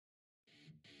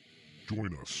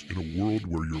Join us in a world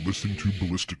where you're listening to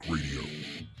Ballistic Radio.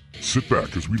 Sit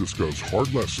back as we discuss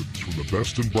hard lessons from the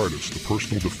best and brightest the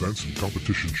personal defense and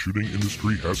competition shooting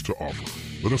industry has to offer.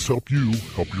 Let us help you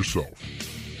help yourself,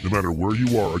 no matter where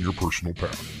you are on your personal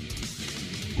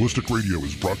path. Ballistic Radio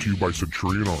is brought to you by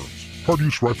Centurion Arms,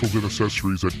 hard-use rifles and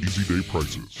accessories at easy day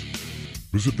prices.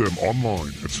 Visit them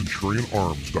online at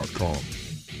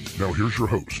centurionarms.com. Now here's your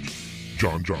host,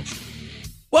 John Johnson.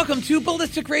 Welcome to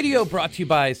Ballistic Radio, brought to you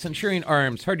by Centurion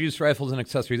Arms, hard-use rifles and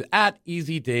accessories at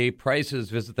easy day prices.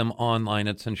 Visit them online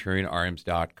at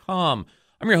centurionarms.com.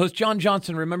 I'm your host, John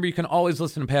Johnson. Remember, you can always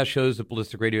listen to past shows at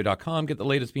ballisticradio.com. Get the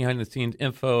latest behind-the-scenes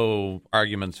info,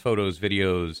 arguments, photos,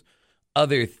 videos,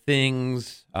 other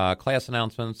things, class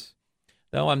announcements.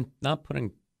 Though I'm not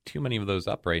putting too many of those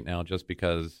up right now just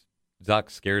because Zuck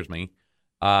scares me.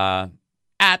 At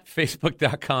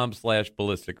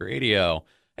facebook.com/ballisticradio.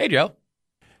 Hey, Joe.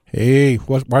 Hey,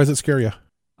 why does it scare you?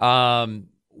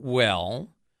 Well,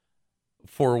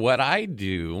 for what I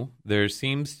do, there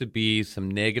seems to be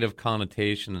some negative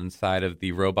connotation inside of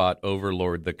the robot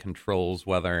overlord that controls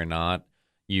whether or not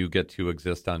you get to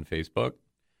exist on Facebook.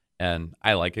 And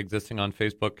I like existing on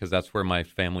Facebook because that's where my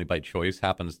family by choice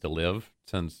happens to live,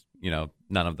 since,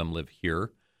 none of them live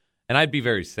here. And I'd be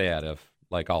very sad if,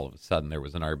 all of a sudden there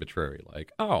was an arbitrary,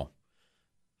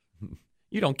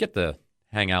 you don't get to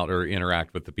hang out or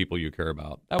interact with the people you care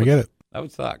about. I get it. That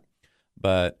would suck.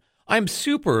 But I'm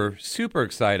super, super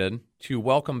excited to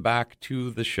welcome back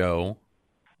to the show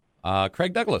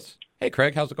Craig Douglas. Hey,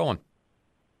 Craig, how's it going?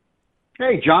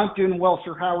 Hey, John, doing well,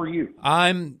 sir. How are you?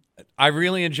 I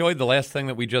really enjoyed the last thing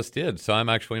that we just did, so I'm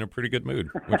actually in a pretty good mood,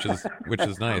 which is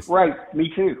nice. Right, me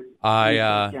too.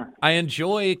 I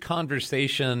enjoy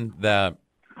conversation that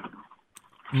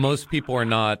most people are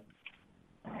not.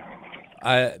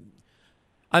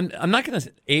 I'm not going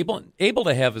to able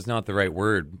to have is not the right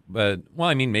word, but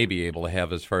maybe able to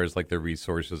have as far as their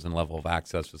resources and level of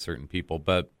access to certain people,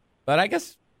 but I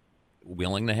guess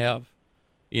willing to have.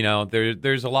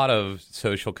 There's a lot of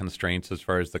social constraints as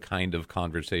far as the kind of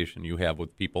conversation you have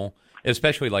with people,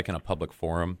 especially in a public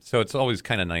forum. So it's always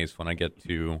kind of nice when I get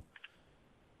to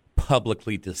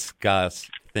publicly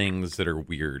discuss things that are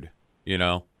weird,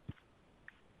 So.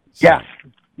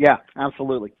 Yeah,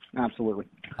 absolutely.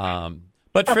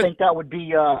 But I think that would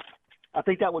be what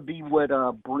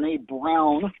Brene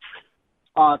Brown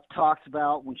talks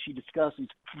about when she discusses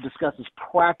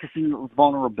practicing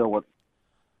vulnerability.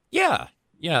 Yeah,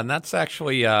 and that's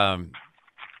actually I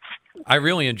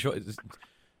really enjoy.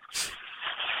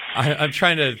 I'm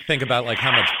trying to think about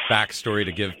how much backstory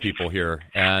to give people here,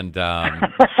 and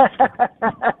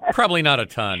probably not a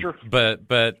ton. Sure.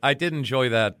 But I did enjoy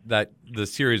that the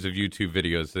series of YouTube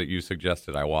videos that you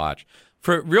suggested I watch.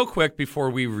 For real quick, before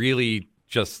we really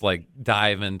just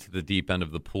dive into the deep end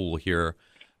of the pool here,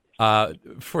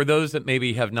 for those that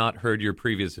maybe have not heard your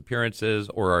previous appearances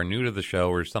or are new to the show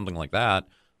or something like that,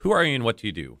 who are you and what do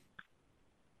you do?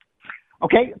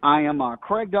 Okay, I am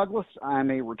Craig Douglas. I'm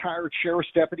a retired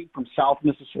sheriff's deputy from South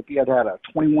Mississippi. I've had a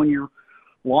 21-year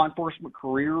law enforcement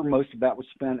career. Most of that was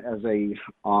spent as a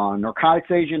narcotics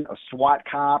agent, a SWAT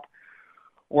cop,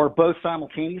 or both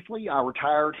simultaneously. I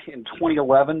retired in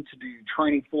 2011 to do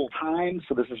training full-time,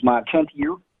 so this is my 10th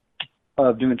year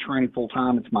of doing training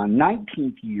full-time. It's my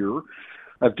 19th year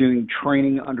of doing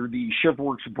training under the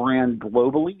ShivWorks brand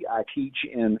globally. I teach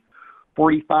in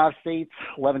 45 states,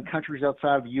 11 countries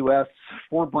outside of the U.S.,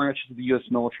 4 branches of the U.S.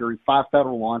 military, 5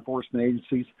 federal law enforcement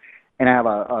agencies, and I have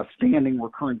a standing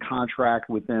recurring contract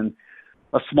within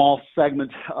a small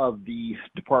segment of the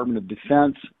Department of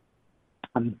Defense.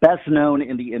 I'm best known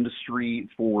in the industry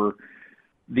for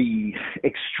the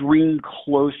extreme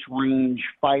close-range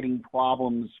fighting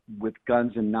problems with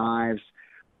guns and knives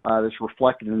that's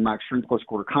reflected in my extreme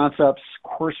close-quarter concepts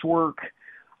coursework,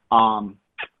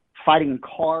 fighting in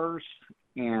cars,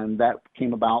 and that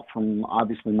came about from,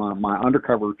 obviously, my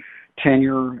undercover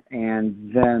tenure,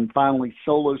 and then finally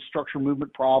solo structure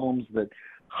movement problems that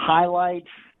highlight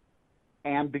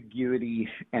ambiguity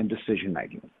and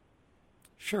decision-making.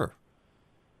 Sure.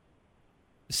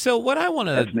 So what I want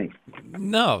to... That's me.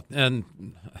 No, and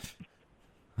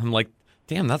I'm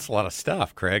damn, that's a lot of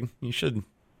stuff, Craig. You should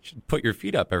put your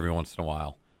feet up every once in a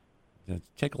while.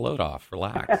 Take a load off,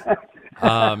 relax.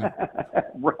 Right.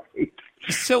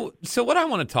 So what I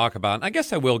want to talk about, and I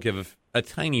guess I will give a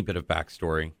tiny bit of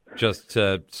backstory just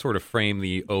to sort of frame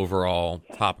the overall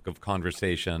topic of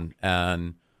conversation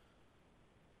and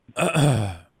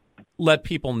let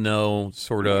people know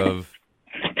sort of,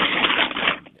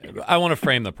 I want to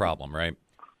frame the problem, right?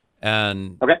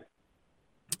 And okay.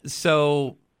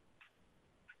 So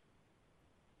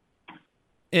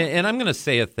And I'm going to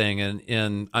say a thing,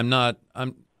 and I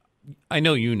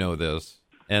know you know this,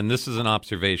 and this is an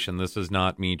observation. This is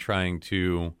not me trying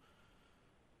to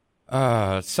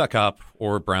suck up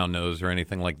or brown nose or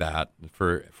anything like that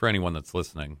for anyone that's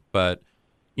listening. But,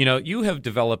 you have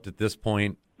developed at this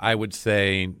point, I would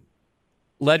say,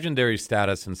 legendary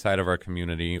status inside of our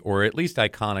community, or at least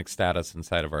iconic status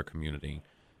inside of our community.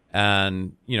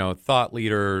 And, thought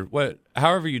leader,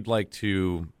 however you'd like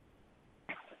to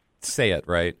say it,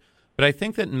 right? But I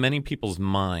think that in many people's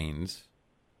minds,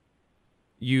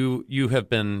 you have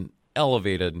been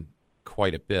elevated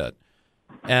quite a bit.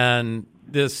 And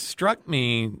this struck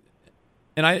me,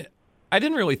 and I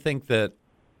didn't really think that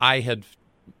I had,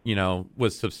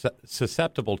 was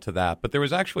susceptible to that. But there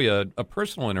was actually a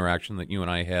personal interaction that you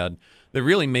and I had that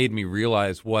really made me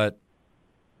realize what,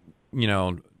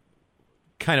 kind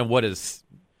of what is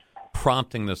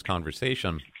prompting this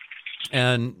conversation.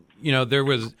 And,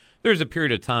 there's a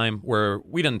period of time where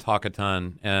we didn't talk a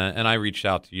ton, and I reached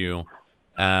out to you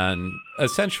and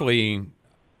essentially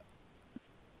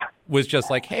was just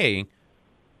like, hey,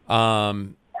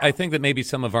 I think that maybe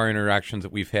some of our interactions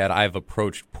that we've had, I've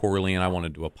approached poorly, and I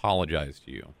wanted to apologize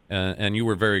to you. And you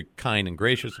were very kind and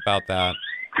gracious about that.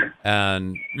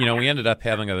 And, we ended up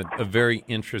having a very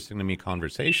interesting to me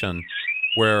conversation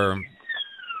where,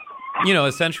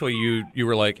 essentially you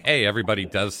were like, hey, everybody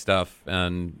does stuff.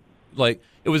 And like,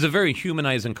 it was a very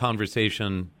humanizing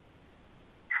conversation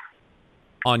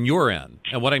on your end.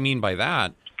 And what I mean by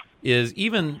that is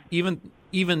even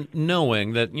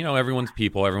knowing that, everyone's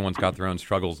people, everyone's got their own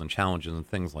struggles and challenges and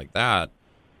things like that,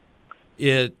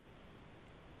 it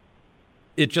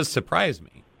just surprised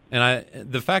me.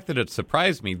 And the fact that it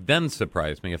surprised me,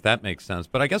 if that makes sense.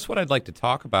 But I guess what I'd like to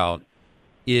talk about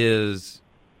is,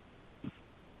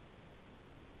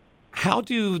 how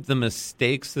do the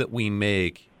mistakes that we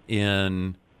make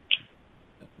in,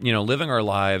 living our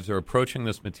lives or approaching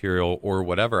this material or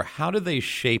whatever, how do they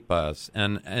shape us?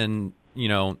 And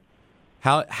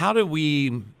how do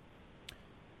we,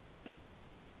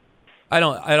 I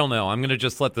don't know. I'm going to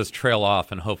just let this trail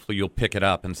off, and hopefully you'll pick it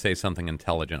up and say something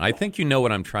intelligent. I think you know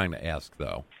what I'm trying to ask,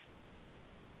 though.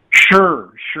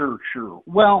 Sure.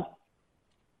 Well,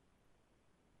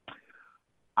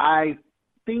 I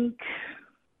think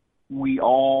we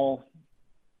all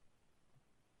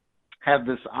have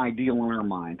this ideal in our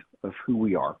mind of who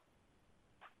we are.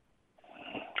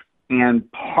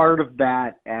 And part of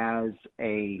that as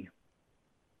an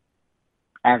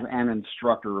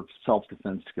instructor of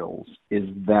self-defense skills is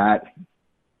that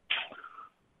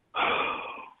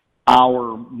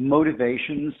our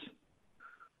motivations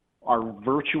are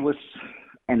virtuous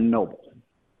and noble.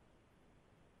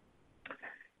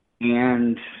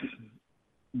 And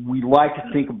we like to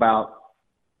think about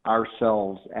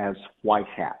ourselves as white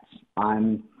hats.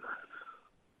 I'm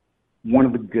one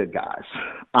of the good guys.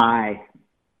 I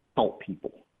help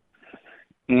people.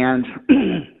 And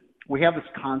we have this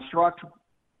construct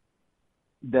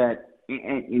that,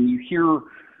 and you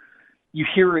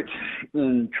hear it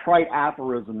in trite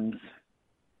aphorisms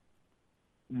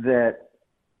that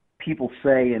people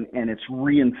say, and it's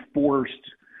reinforced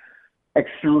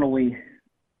externally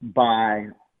by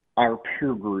our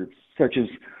peer groups, such as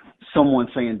someone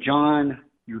saying, John,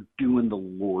 you're doing the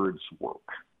Lord's work.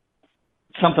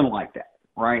 Something like that,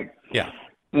 right? Yeah.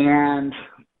 And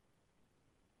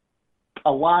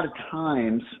a lot of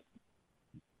times,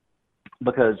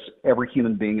 because every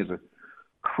human being is a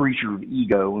creature of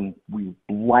ego and we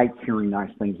like hearing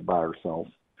nice things about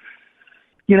ourselves,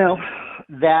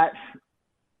 that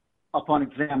upon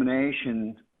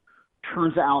examination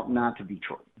turns out not to be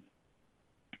true.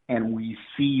 And we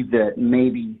see that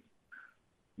maybe,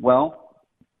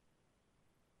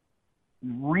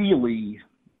 really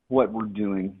what we're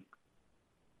doing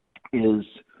is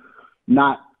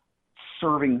not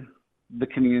serving the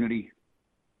community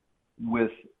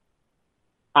with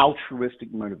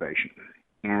altruistic motivation.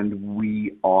 And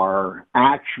we are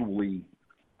actually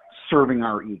serving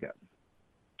our ego.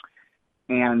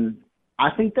 And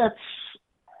I think that's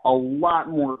a lot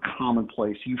more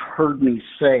commonplace. You've heard me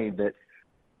say that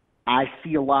I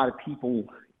see a lot of people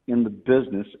in the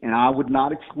business, and I would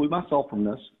not exclude myself from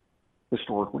this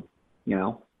historically.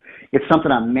 It's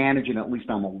something I'm managing, at least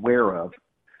I'm aware of.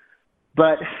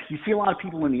 But you see a lot of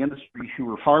people in the industry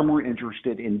who are far more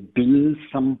interested in being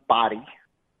somebody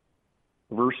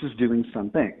versus doing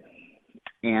something.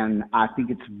 And I think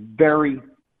it's very,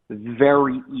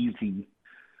 very easy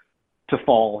to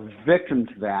fall victim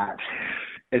to that,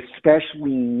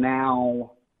 especially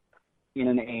now in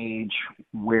an age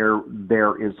where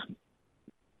there is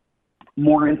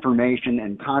more information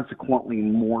and consequently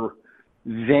more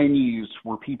venues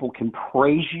where people can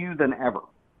praise you than ever.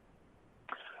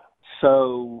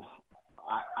 So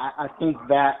I think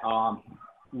that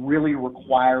really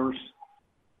requires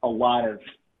a lot of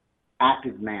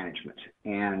active management,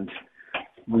 and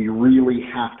we really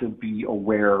have to be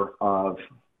aware of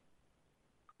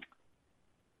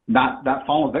not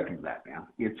falling victim to that, man.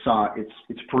 It's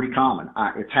pretty common.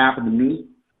 It's happened to me.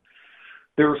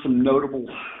 There are some notable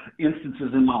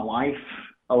instances in my life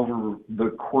over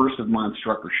the course of my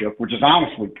instructorship, which is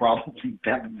honestly probably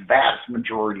the vast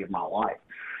majority of my life.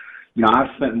 You know,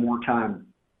 I've spent more time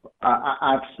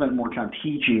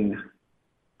teaching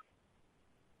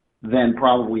than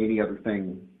probably any other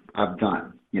thing I've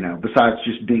done, you know, besides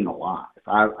just being alive.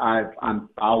 I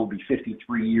will be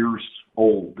 53 years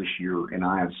old this year, and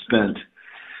I have spent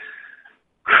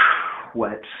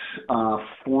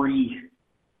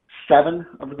 47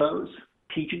 of those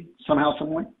teaching somehow, some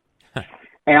way.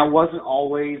 And I wasn't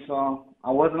always a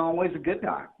good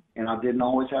guy, and I didn't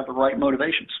always have the right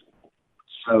motivations.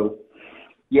 So,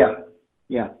 yeah.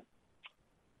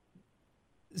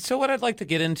 So what I'd like to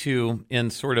get into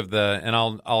in sort of and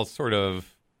I'll sort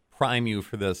of prime you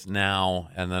for this now,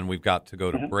 and then we've got to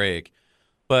go to break.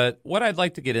 But what I'd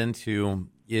like to get into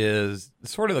is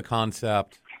sort of the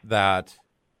concept that,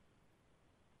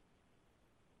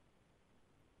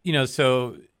 you know,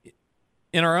 so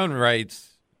in our own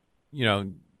rights, you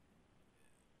know,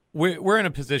 we're in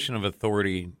a position of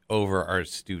authority over our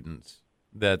students,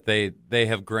 that they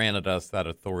have granted us that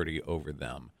authority over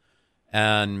them.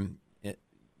 And,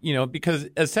 you know, because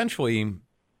essentially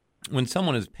when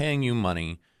someone is paying you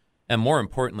money and, more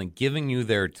importantly, giving you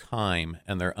their time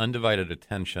and their undivided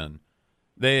attention,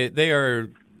 they're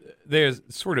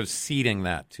sort of ceding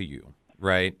that to you,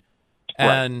 right?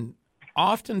 And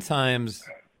oftentimes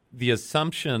the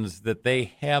assumptions that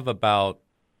they have about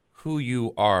who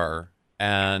you are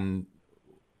and,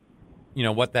 you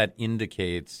know, what that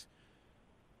indicates,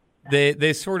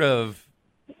 they sort of,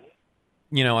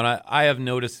 you know, and I have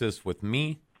noticed this with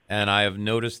me, and I have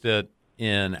noticed it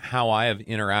in how I have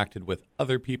interacted with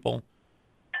other people.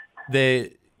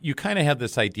 You kind of have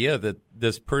this idea that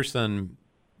this person,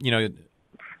 you know,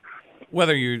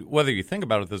 whether you think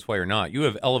about it this way or not, you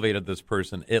have elevated this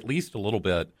person at least a little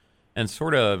bit, and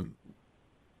sort of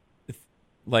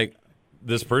like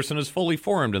this person is fully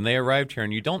formed and they arrived here,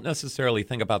 and you don't necessarily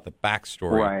think about the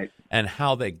backstory and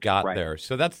how they got there.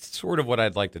 So that's sort of what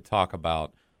I'd like to talk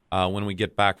about when we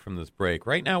get back from this break.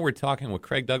 Right now we're talking with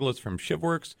Craig Douglas from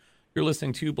ShivWorks. You're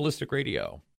listening to Ballistic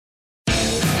Radio.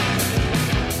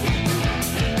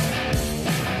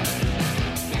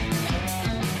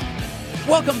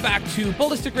 Welcome back to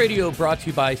Ballistic Radio, brought to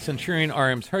you by Centurion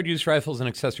Arms, hard-use rifles and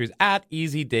accessories at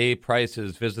easy day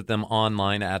prices. Visit them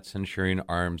online at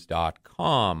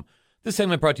centurionarms.com. This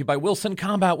segment brought to you by Wilson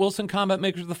Combat. Wilson Combat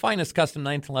makers of the finest custom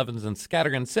 1911s and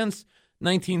scatterguns since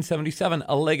 1977,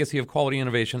 a legacy of quality,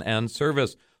 innovation, and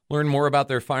service. Learn more about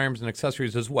their firearms and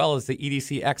accessories, as well as the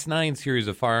EDC X9 series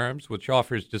of firearms, which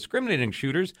offers discriminating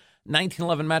shooters,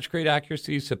 1911 match-grade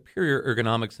accuracy, superior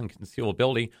ergonomics, and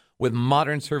concealability, with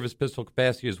modern service pistol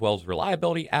capacity as well as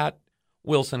reliability at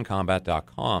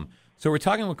wilsoncombat.com. So we're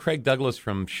talking with Craig Douglas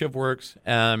from ShivWorks,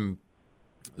 and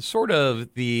sort of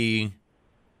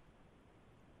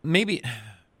maybe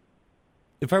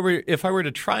if I were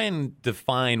to try and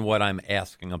define what I'm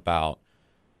asking about,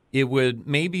 it would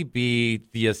maybe be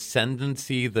the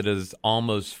ascendancy that is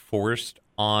almost forced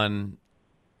on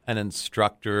an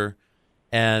instructor,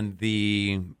 and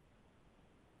the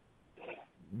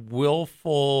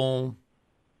willful,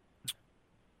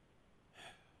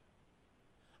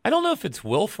 I don't know if it's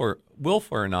willful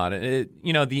or not.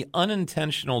 The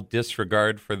unintentional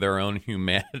disregard for their own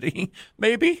humanity,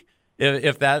 maybe,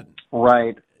 if that.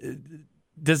 Right.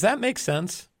 Does that make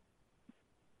sense?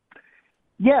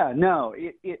 Yeah, no,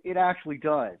 it actually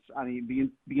does. I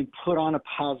mean, being put on a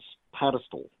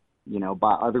pedestal, you know,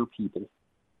 by other people,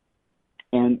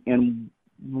 and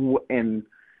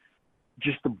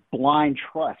just the blind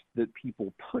trust that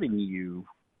people put in you.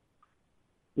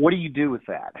 What do you do with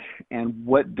that? And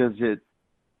what does it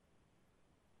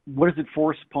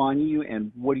force upon you?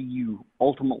 And what do you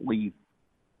ultimately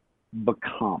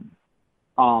become?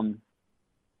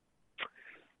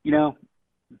 You know,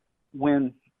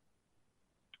 when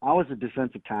I was a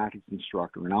defensive tactics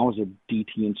instructor, and I was a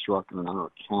DT instructor in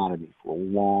our academy for a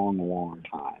long, long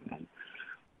time. And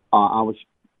I was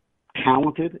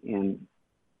talented, and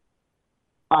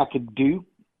I could do,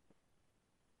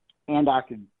 and I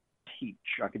could teach.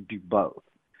 I could do both.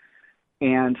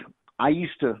 And I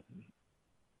used to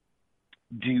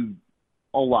do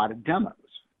a lot of demos.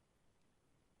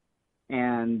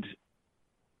 And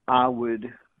I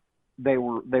would they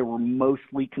were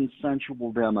mostly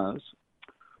consensual demos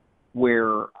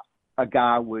where a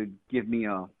guy would give me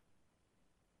a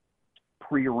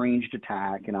prearranged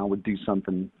attack and I would do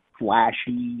something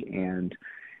flashy and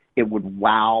it would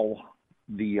wow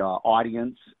the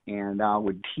audience, and I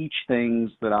would teach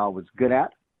things that I was good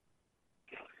at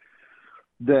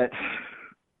that,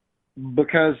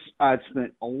 because I'd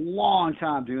spent a long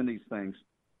time doing these things,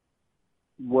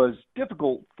 was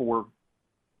difficult for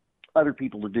other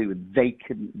people to do, and they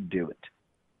couldn't do it.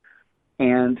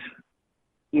 And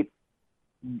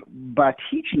by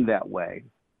teaching that way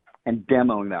and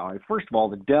demoing that way, first of all,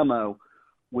 the demo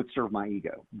would serve my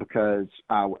ego, because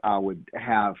I would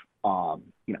have,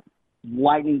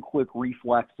 lightning quick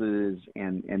reflexes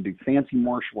and do fancy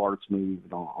martial arts moves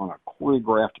on a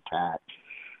choreographed attack,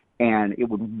 and it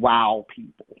would wow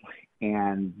people.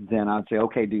 And then I'd say,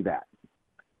 okay, do that.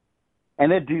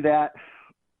 And they'd do that,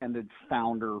 and they'd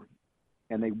founder,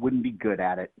 and they wouldn't be good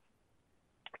at it.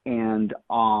 And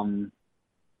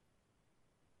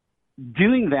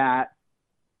doing that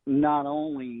not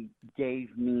only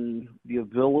gave me the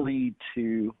ability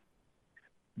to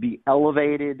be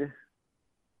elevated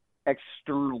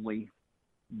externally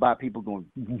by people going,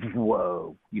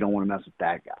 whoa, you don't want to mess with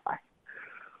that guy,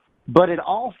 but it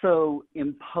also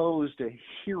imposed a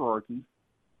hierarchy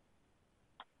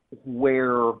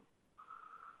where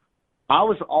I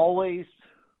was always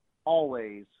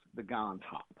the guy on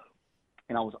top,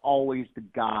 and I was always the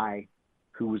guy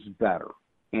who was better.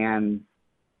 And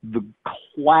the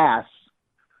class,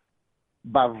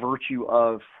 by virtue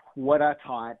of what I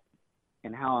taught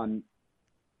and how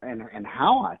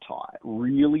I taught,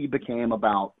 really became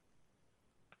about,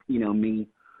 me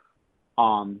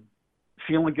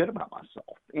feeling good about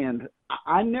myself. And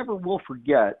I never will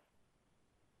forget,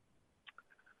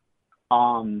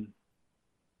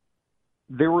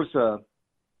 there was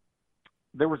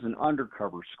an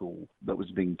undercover school that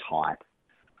was being taught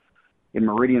in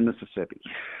Meridian, Mississippi.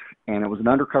 And it was an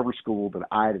undercover school that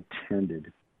I had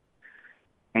attended.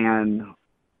 And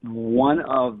one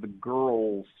of the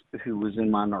girls who was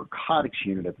in my narcotics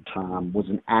unit at the time was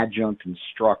an adjunct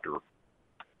instructor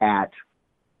at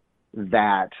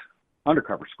that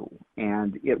undercover school.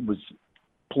 And it was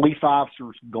police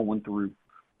officers going through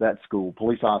that school,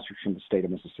 police officers from the state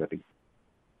of Mississippi.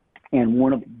 And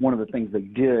one of the things they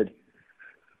did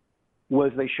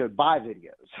was they showed buy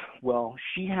videos. Well,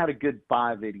 she had a good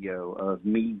buy video of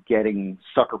me getting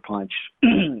sucker punched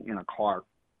in a car.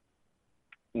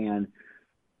 And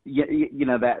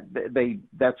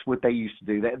that's what they used to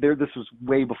do. This was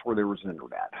way before there was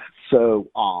internet. So,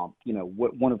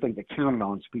 one of the things they counted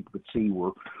on so people could see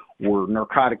were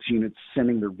narcotics units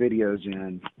sending their videos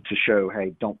in to show,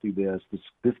 hey, don't do this.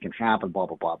 This can happen, blah,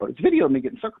 blah, blah. But it's a video of me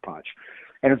getting sucker punched.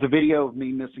 And it's a video of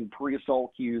me missing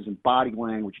pre-assault cues and body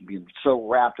language and being so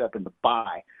wrapped up in the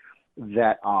buy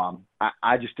that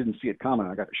I just didn't see it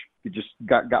coming. It just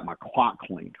got my clock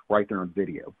cleaned right there on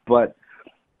video. But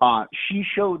she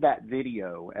showed that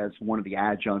video as one of the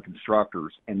adjunct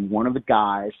instructors, and one of the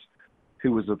guys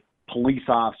who was a police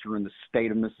officer in the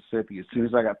state of Mississippi, as soon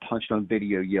as I got punched on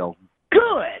video, yelled,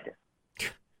 "Good!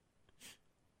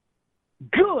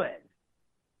 Good!"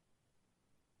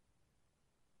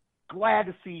 Glad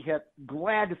to see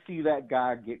that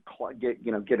guy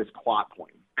get his clock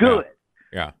cleaned. Good.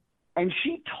 Yeah. And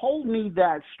she told me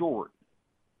that story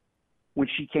when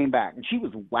she came back, and she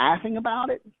was laughing about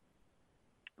it,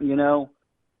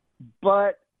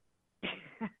 but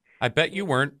I bet you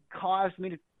weren't. Caused me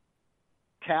to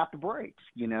tap the brakes,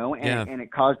 and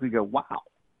it caused me to go, wow,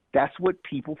 that's what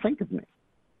people think of me.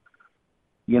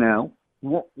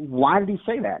 Why did he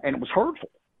say that? And it was hurtful.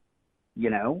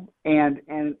 And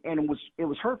it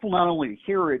was hurtful not only to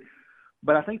hear it,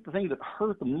 but I think the thing that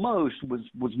hurt the most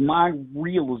was my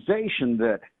realization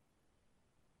that,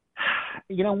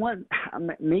 what,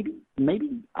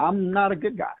 maybe I'm not a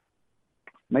good guy.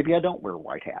 Maybe I don't wear a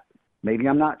white hat. Maybe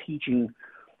I'm not teaching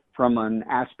from an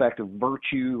aspect of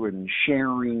virtue and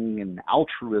sharing and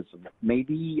altruism.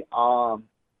 Maybe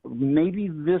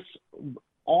this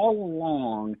all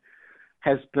along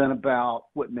has been about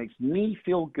what makes me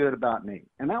feel good about me.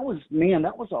 And that was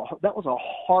a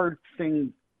hard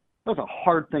thing. That was a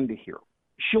hard thing to hear.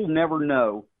 She'll never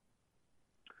know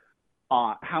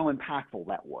how impactful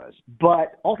that was.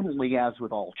 But ultimately, as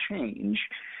with all change,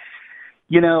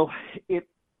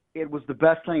 it was the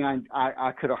best thing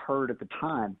I could have heard at the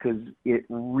time, because it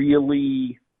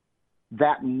really,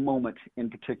 that moment in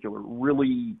particular,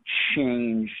 really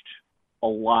changed a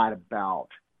lot about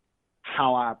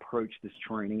how I approach this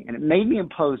training, and it made me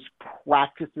impose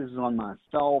practices on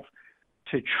myself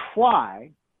to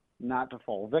try not to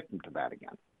fall victim to that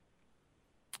again.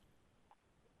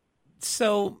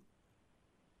 So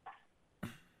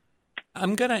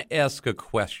I'm going to ask a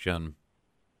question,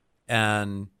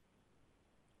 and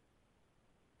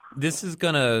this is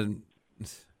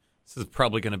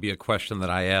probably going to be a question that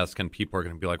I ask, and people are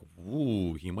going to be like,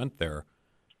 "Ooh, he went there,"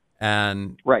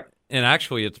 and Right. And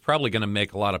actually, it's probably going to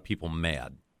make a lot of people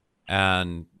mad,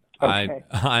 and Okay.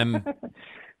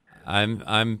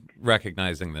 I'm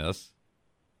recognizing this,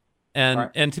 and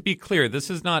Right. and to be clear, this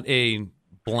is not a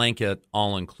blanket,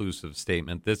 all-inclusive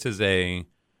statement. It's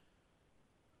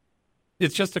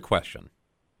just a question,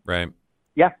 right?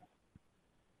 Yeah.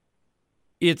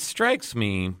 It strikes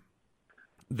me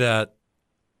that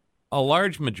a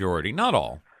large majority, not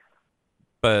all,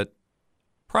 but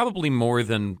probably more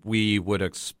than we would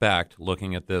expect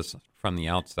looking at this from the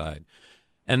outside.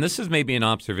 And this is maybe an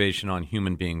observation on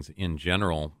human beings in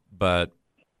general, but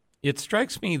it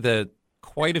strikes me that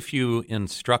quite a few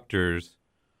instructors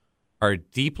are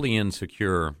deeply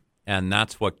insecure, and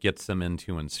that's what gets them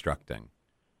into instructing.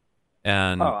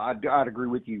 And I'd agree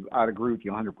with you. I'd agree with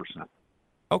you 100%.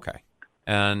 okay.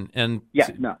 And Yeah,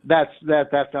 no, that's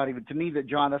not even, to me, that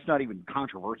John, that's not even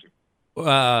controversial.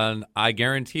 I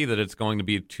guarantee that it's going to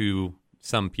be to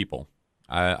some people.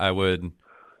 I would.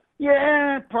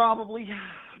 Yeah, probably,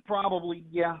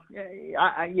 yeah.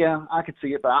 I could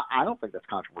see it, but I don't think that's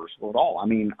controversial at all. I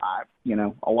mean,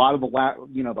 a lot of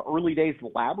the early days of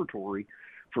the laboratory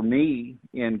for me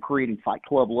in creating Fight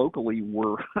Club locally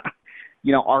were,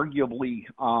 arguably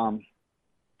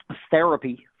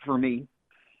therapy for me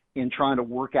in trying to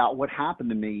work out what happened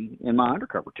to me in my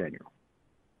undercover tenure.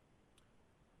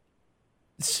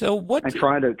 So what? And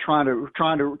trying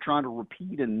to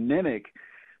repeat and mimic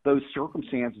those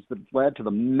circumstances that led to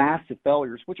the massive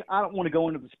failures, which I don't want to go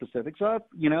into the specifics of.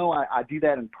 I do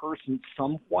that in person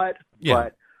somewhat, Yeah.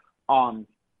 but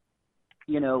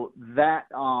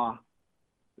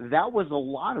that was a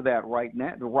lot of that right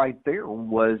there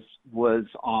was a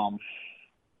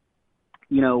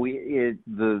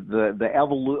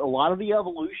lot of the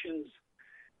evolutions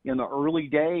in the early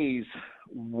days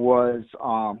was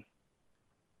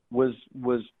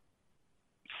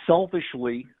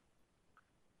selfishly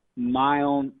my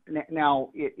own. Now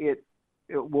here's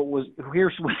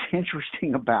what's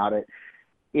interesting about it.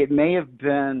 It may have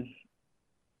been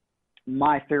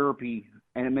my therapy,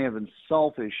 and it may have been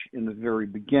selfish in the very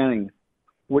beginning.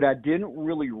 What I didn't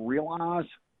really realize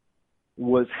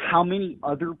was how many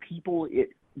other people it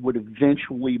would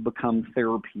eventually become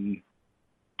therapy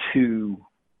to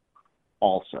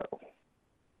also.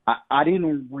 I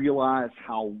didn't realize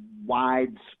how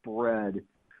widespread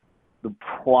the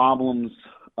problems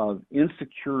of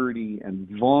insecurity and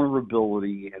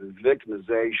vulnerability and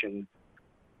victimization,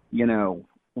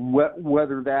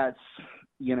 whether that's,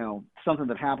 something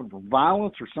that happened from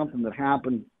violence or something that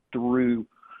happened through,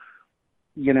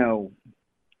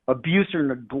 abuse or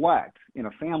neglect in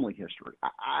a family history.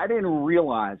 I didn't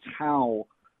realize how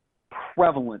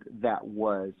prevalent that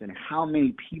was and how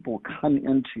many people come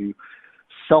into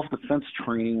self-defense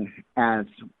training as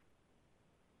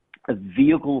a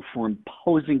vehicle for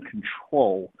imposing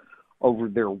control over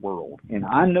their world. And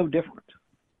I'm no different.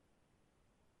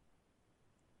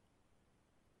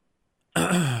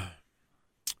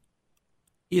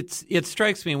 It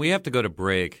strikes me, and we have to go to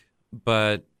break,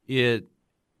 but it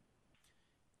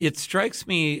strikes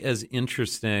me as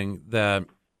interesting that,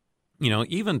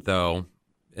 even though,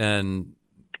 and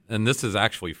this is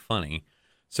actually funny,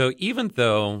 so even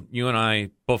though you and I,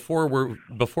 before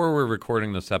we're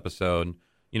recording this episode,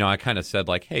 I kind of said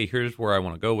like, hey, here's where I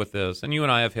want to go with this, and you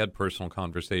and I have had personal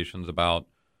conversations about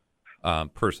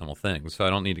personal things, so I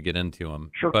don't need to get into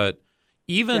them. Sure. But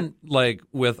even like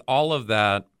with all of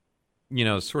that,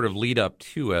 sort of lead up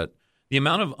to it, the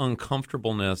amount of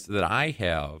uncomfortableness that I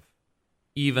have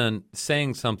even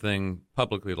saying something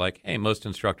publicly like, hey, most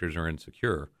instructors are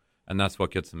insecure, and that's what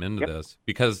gets them into this,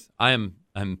 because I'm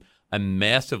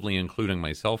massively including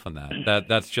myself in that.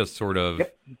 That's just sort of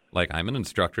like, I'm an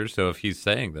instructor, so if he's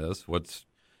saying this,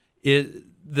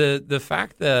 the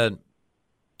fact that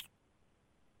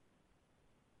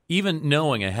even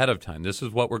knowing ahead of time, this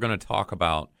is what we're going to talk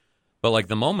about, but like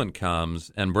the moment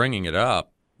comes and bringing it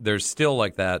up, there's still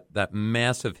like that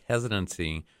massive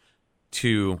hesitancy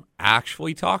to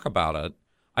actually talk about it.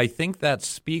 I think that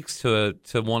speaks to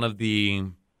one of the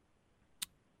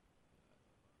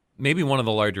maybe one of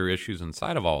the larger issues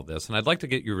inside of all of this, and I'd like to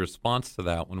get your response to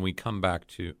that when we come back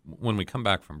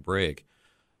from break.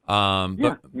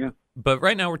 But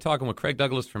right now we're talking with Craig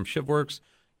Douglas from ShivWorks.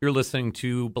 You're listening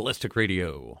to Ballistic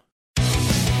Radio.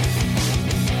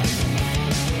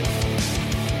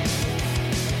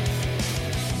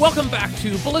 Welcome back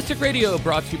to Ballistic Radio,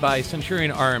 brought to you by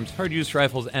Centurion Arms, hard-use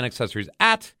rifles and accessories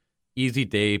at easy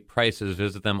day prices.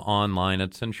 Visit them online at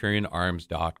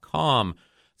centurionarms.com.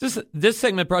 This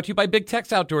segment brought to you by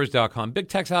BigTexOutdoors.com.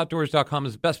 BigTexOutdoors.com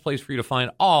is the best place for you to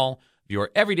find all of your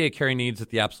everyday carry needs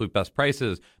at the absolute best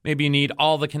prices. Maybe you need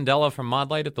all the Candela from Mod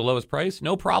Light at the lowest price?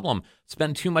 No problem.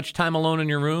 Spend too much time alone in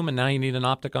your room and now you need an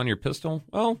optic on your pistol?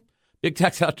 Well,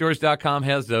 BigTexOutdoors.com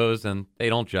has those and they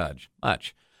don't judge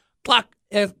much. Glock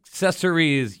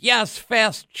accessories, yes,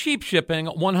 fast, cheap shipping,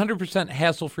 100%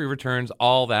 hassle-free returns,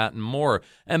 all that and more.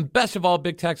 And best of all,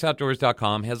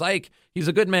 BigTexOutdoors.com has Ike. He's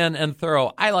a good man and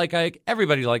thorough. I like Ike,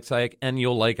 everybody likes Ike, and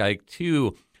you'll like Ike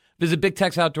too. Visit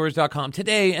BigTexOutdoors.com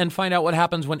today and find out what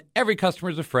happens when every customer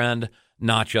is a friend,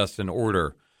 not just an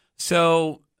order.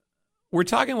 So we're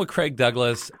talking with Craig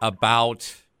Douglas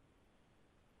about,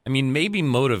 maybe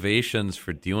motivations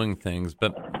for doing things,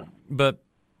 but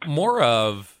more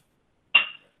of,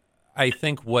 I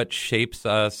think, what shapes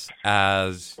us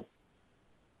as,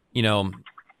 and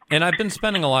I've been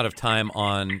spending a lot of time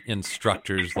on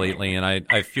instructors lately, and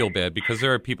I feel bad because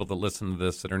there are people that listen to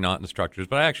this that are not instructors,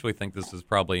 but I actually think this is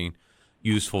probably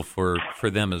useful for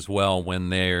them as well when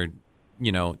they're,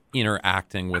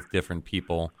 interacting with different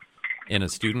people in a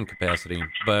student capacity.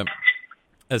 But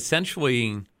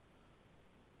essentially,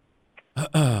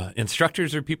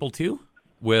 instructors are people too,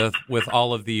 with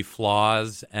all of the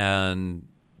flaws and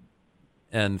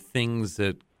things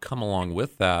that come along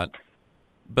with that.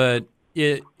 But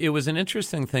it was an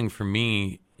interesting thing for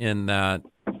me in that,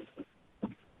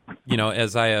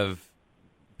 as I have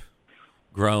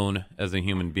grown as a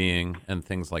human being and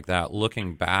things like that,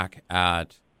 looking back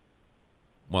at,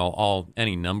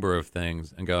 any number of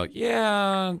things and go,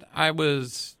 yeah, I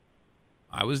was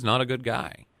not a good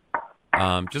guy.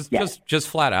 Just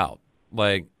flat out.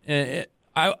 Like,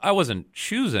 I wasn't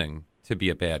choosing to be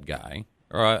a bad guy.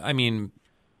 Or,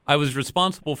 I was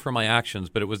responsible for my actions,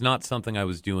 but it was not something I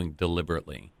was doing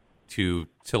deliberately to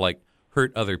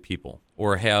hurt other people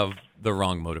or have the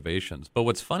wrong motivations. But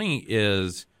what's funny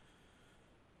is,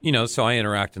 so I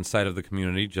interact inside of the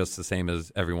community just the same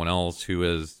as everyone else who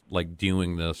is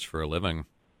doing this for a living.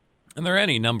 And there are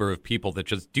any number of people that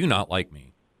just do not like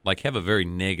me, have a very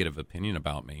negative opinion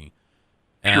about me.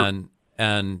 Sure.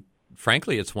 And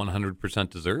frankly, it's 100%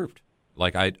 deserved.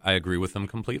 I agree with them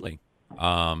completely.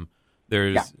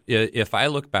 If I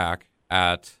look back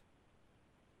at,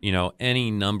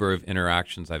 any number of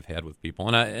interactions I've had with people,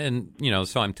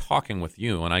 so I'm talking with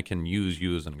you, and I can use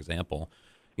you as an example.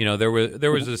 There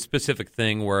was a specific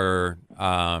thing where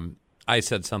I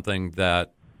said something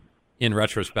that, in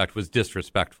retrospect, was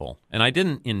disrespectful, and I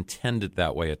didn't intend it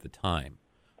that way at the time,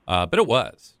 but it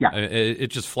was. Yeah. It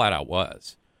just flat out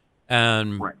was,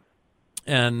 and right.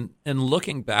 and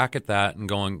looking back at that and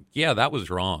going, yeah, that was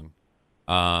wrong.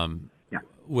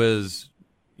 Was,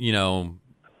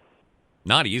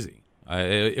 not easy.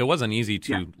 It wasn't easy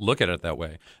to look at it that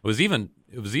way. It was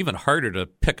even harder to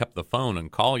pick up the phone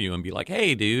and call you and be like,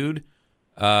 "Hey, dude,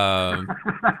 right."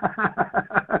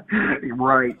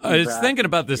 I was thinking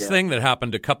about this thing that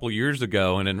happened a couple years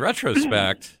ago, and in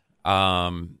retrospect,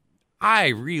 I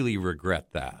really regret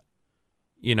that.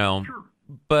 Sure.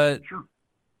 But Sure.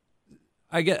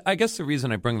 I guess the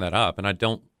reason I bring that up, and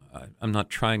I'm not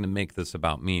trying to make this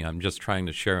about me. I'm just trying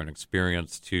to share an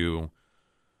experience to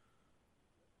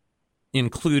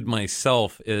include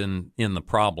myself in the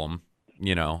problem.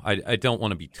 I don't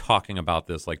want to be talking about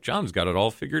this like John's got it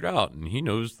all figured out and he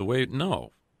knows the way.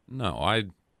 No, I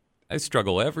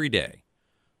struggle every day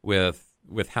with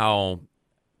how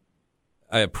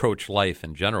I approach life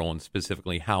in general, and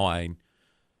specifically how I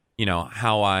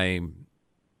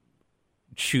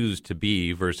choose to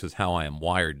be versus how I am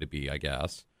wired to be, I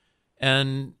guess.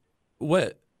 And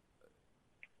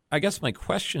I guess my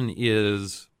question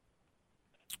is,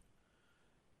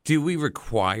 do we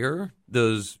require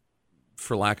those,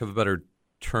 for lack of a better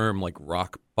term,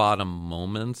 rock bottom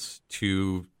moments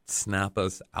to snap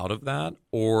us out of that?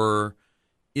 Or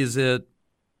is it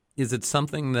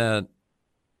something that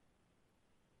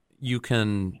you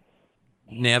can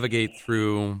navigate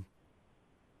through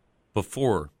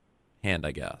beforehand,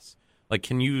 I guess?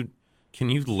 Can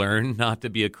you learn not to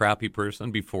be a crappy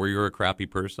person before you're a crappy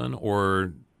person,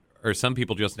 or are some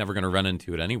people just never going to run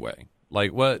into it anyway?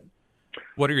 What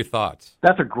are your thoughts?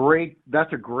 That's a great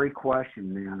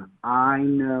question, man. I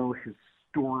know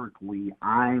historically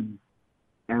I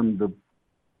am the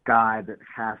guy that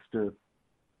has to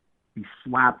be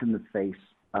slapped in the face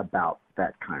about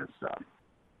that kind of stuff.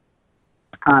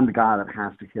 I'm the guy that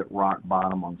has to hit rock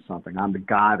bottom on something. I'm the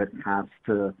guy that has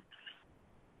to,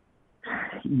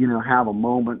 have a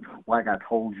moment like I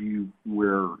told you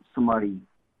where somebody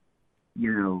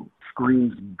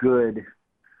screams good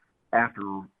after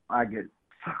I get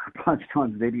sucker punched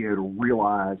on video to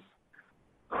realize,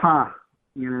 I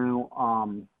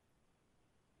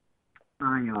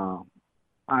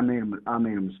made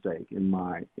a mistake in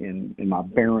my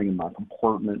bearing, in my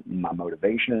comportment, in my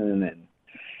motivation, and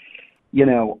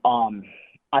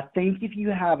I think if you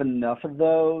have enough of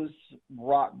those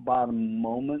rock bottom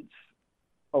moments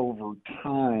over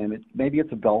time, maybe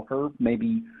it's a bell curve,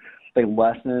 maybe they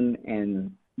lessen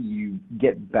and you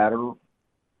get better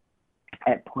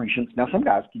at prescience. Now, some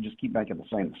guys can just keep making the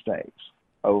same mistakes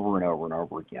over and over and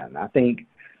over again. I think,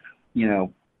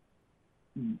 you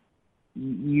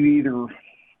either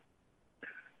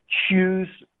choose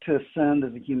to ascend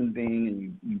as a human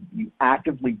being and you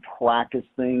actively practice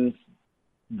things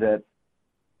that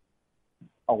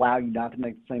allow you not to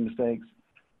make the same mistakes.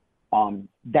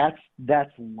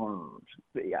 That's learned.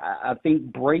 I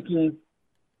think breaking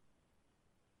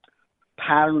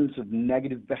patterns of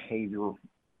negative behavior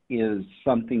is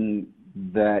something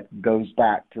that goes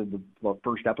back to the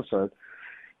first episode,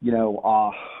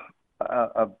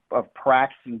 of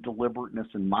practicing deliberateness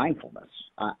and mindfulness.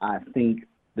 I think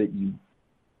that you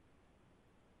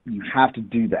have to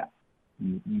do that.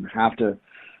 You have to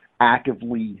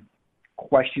actively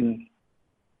question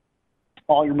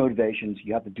all your motivations.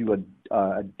 You have to do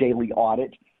a daily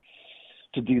audit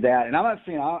to do that. And I'm not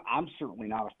saying I'm certainly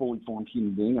not a fully formed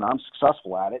human being, and I'm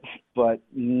successful at it. But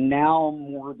now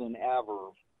more than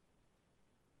ever,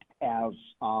 as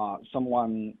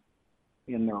someone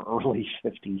in their early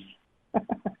 50s,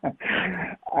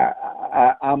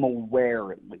 I'm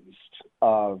aware at least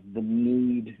of the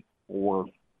need for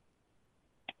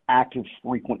active,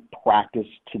 frequent practice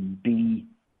to be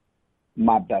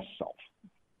my best self.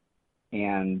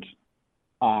 And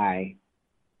I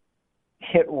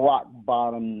hit rock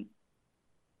bottom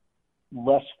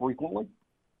less frequently.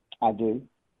 I do.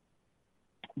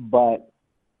 But,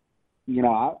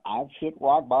 I've hit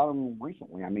rock bottom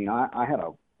recently. I mean, I had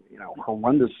a,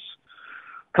 horrendous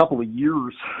couple of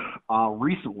years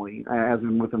recently, as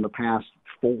in within the past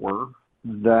 4,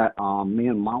 that,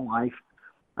 my life,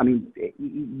 I mean,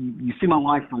 you see my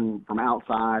life from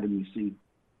outside, and you see,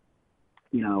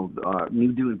 me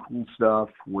doing cool stuff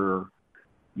where,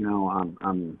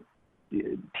 I'm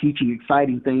teaching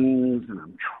exciting things, and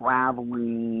I'm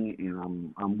traveling,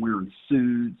 and I'm wearing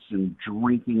suits and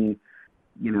drinking,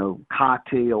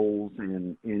 cocktails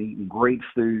and eating great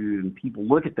food, and people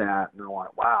look at that and they're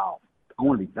like, wow, I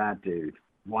want to be that dude.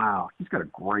 Wow, he's got a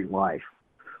great life.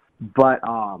 But,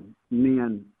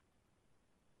 man,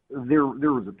 there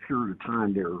was a period of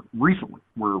time there recently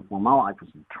where my life was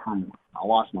in turmoil. I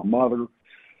lost my mother.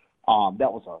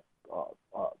 That was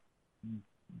a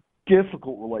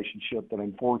difficult relationship that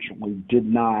unfortunately did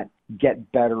not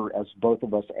get better as both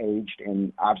of us aged,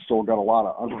 and I've still got a lot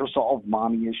of unresolved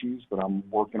mommy issues that I'm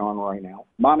working on right now.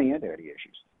 Mommy and daddy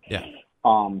issues. Yeah.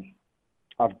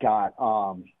 I've got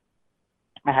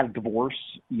I had a divorce,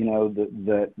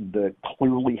 that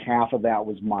clearly half of that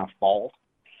was my fault.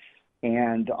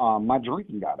 And my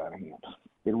drinking got out of hand.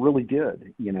 It really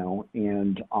did,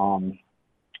 and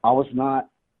I was not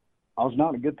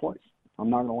in a good place. I'm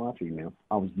not going to lie to you, man.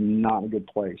 I was not in a good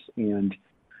place. And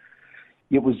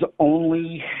it was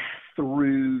only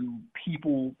through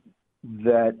people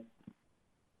that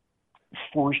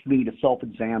forced me to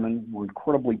self-examine, were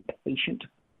incredibly patient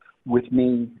with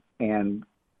me, and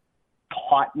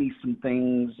taught me some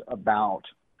things about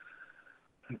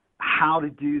how to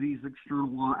do these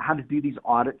how to do these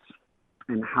audits,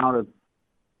 and how to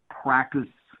practice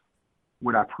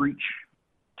what I preach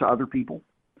to other people,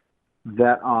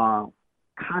 that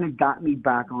kind of got me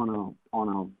back on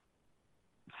a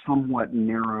somewhat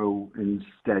narrow and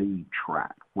steady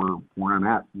track where I'm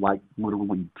at, like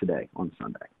literally today on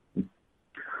Sunday.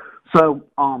 So,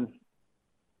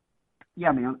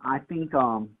 yeah, man, I think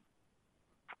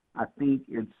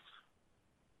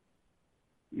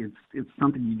it's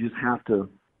something you just have to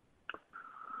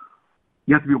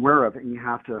be aware of, and you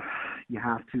have to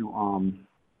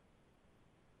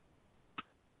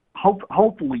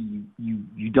hopefully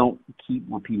you don't keep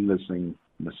repeating those same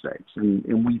mistakes.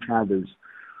 And we've had those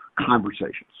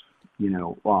conversations,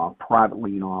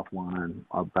 privately and offline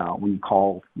about when you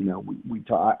call, we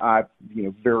talk, I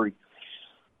very,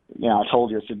 I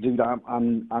told you, I said, dude,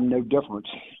 I'm no different,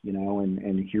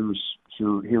 and here's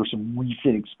some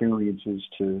recent experiences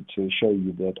to show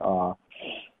you that,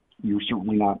 you're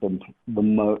certainly not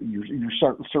you're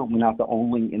certainly not the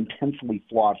only intensely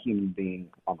flawed human being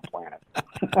on the planet.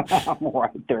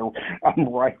 I'm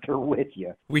right there with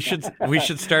you. We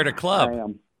should start a club.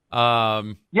 I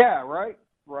am. Yeah, right.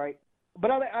 but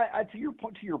I to your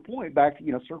point, back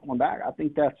to circling back, I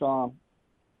think that's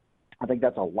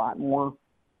a lot more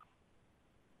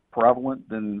prevalent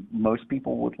than most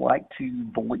people would like to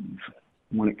believe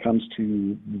when it comes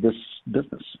to this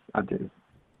business. I do.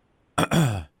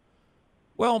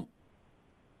 Well,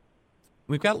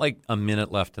 we've got like a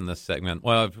minute left in this segment.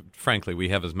 Well, frankly, we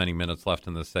have as many minutes left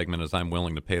in this segment as I'm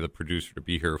willing to pay the producer to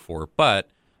be here for. But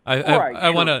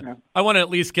I want to at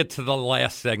least get to the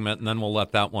last segment, and then we'll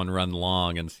let that one run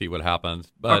long and see what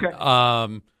happens. But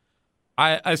okay.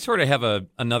 I sort of have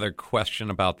another question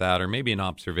about that, or maybe an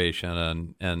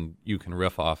observation, and you can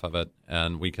riff off of it,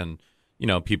 and we can,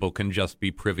 people can just be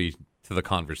privy to the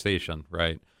conversation,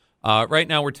 right? Right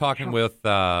now we're talking with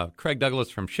Craig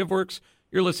Douglas from ShivWorks.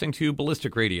 You're listening to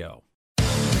Ballistic Radio.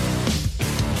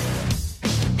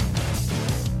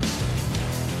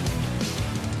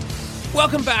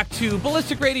 Welcome back to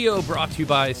Ballistic Radio, brought to you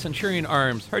by Centurion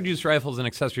Arms, hard-use rifles and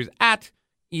accessories at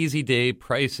easy day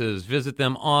prices. Visit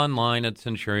them online at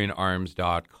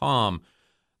centurionarms.com.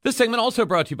 This segment also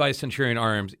brought to you by Centurion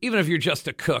Arms. Even if you're just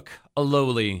a cook, a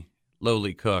lowly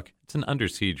cook. It's an Under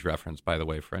Siege reference, by the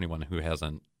way, for anyone who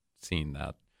hasn't seen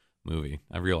that movie.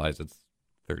 I realize it's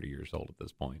 30 years old at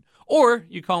this point. Or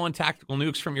you call in tactical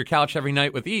nukes from your couch every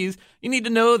night with ease. You need to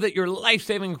know that your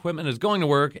life-saving equipment is going to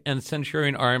work, and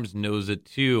Centurion Arms knows it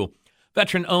too.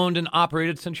 Veteran-owned and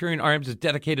operated, Centurion Arms is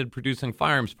dedicated to producing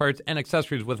firearms, parts, and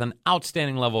accessories with an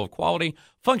outstanding level of quality,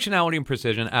 functionality, and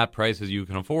precision at prices you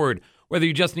can afford. Whether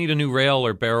you just need a new rail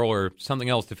or barrel or something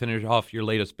else to finish off your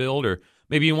latest build, or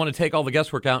maybe you want to take all the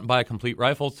guesswork out and buy a complete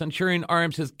rifle, Centurion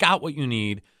Arms has got what you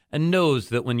need and knows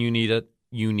that when you need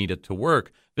it to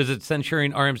work. Visit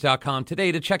CenturionArms.com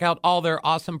today to check out all their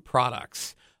awesome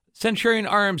products. Centurion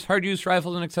Arms, hard-use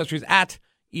rifles and accessories at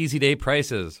easy day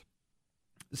prices.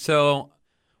 So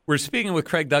we're speaking with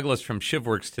Craig Douglas from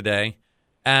ShivWorks today,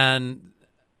 and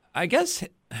I guess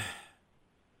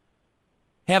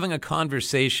having a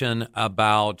conversation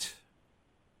about,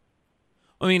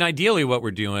 ideally what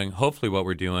we're doing, hopefully what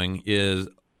we're doing, is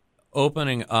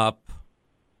opening up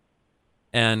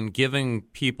and giving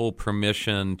people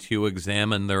permission to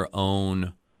examine their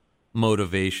own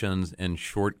motivations and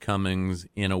shortcomings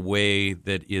in a way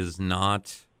that is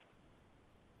not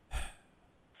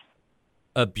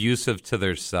abusive to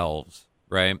themselves,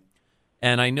 right?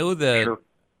 And I know that, Sure.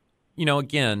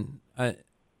 Again, and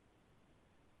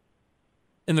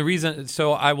the reason,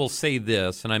 so I will say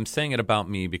this, and I'm saying it about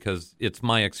me because it's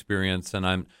my experience, and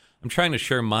I'm trying to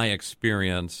share my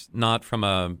experience, not from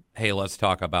a, hey, let's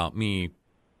talk about me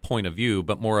point of view,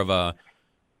 but more of a,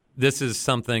 this is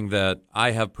something that I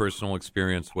have personal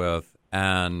experience with,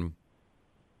 and,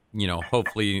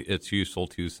 hopefully it's useful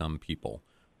to some people,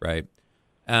 right?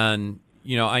 And,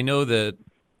 I know that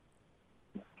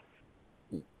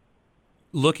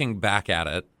looking back at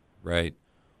it, right,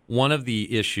 one of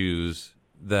the issues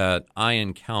that I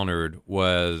encountered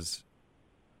was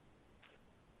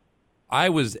I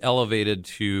was elevated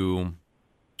to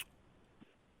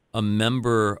a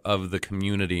member of the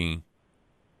community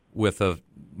with a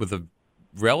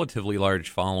relatively large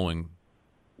following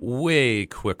way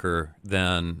quicker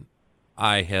than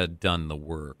I had done the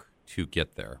work to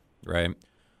get there, right?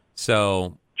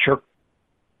 So Sure.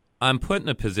 I'm put in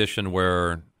a position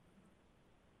where,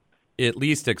 at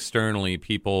least externally,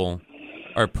 people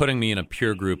are putting me in a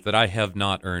peer group that I have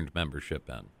not earned membership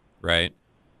in, right?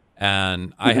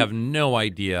 And I have no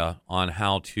idea on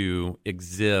how to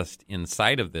exist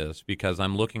inside of this because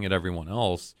I'm looking at everyone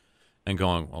else and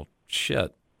going, well,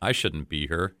 shit, I shouldn't be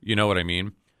here. You know what I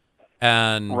mean?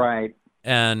 And Right.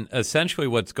 And essentially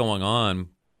what's going on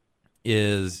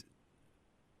is,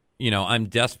 I'm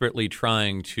desperately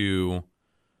trying to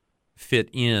fit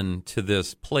into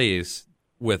this place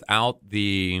without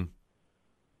the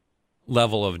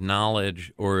level of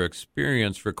knowledge or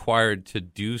experience required to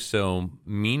do so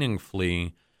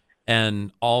meaningfully,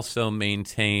 and also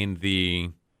maintain the,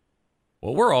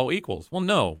 well, we're all equals. Well,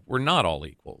 no, we're not all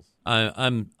equals. I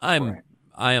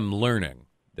am learning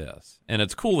this, and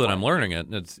it's cool that I'm learning it,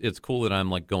 and it's cool that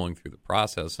I'm like going through the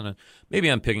process, and maybe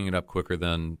I'm picking it up quicker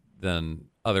than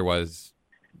otherwise.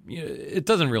 It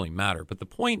doesn't really matter. But the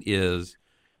point is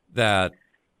that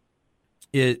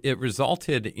it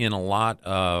resulted in a lot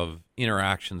of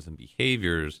interactions and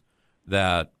behaviors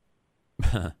that,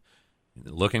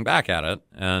 looking back at it,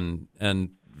 and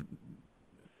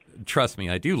trust me,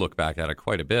 I do look back at it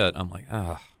quite a bit. I'm like,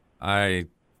 I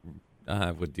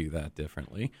would do that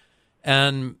differently.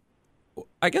 And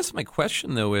I guess my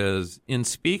question, though, is, in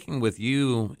speaking with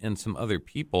you and some other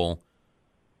people,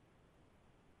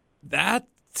 that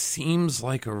seems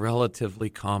like a relatively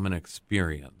common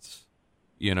experience,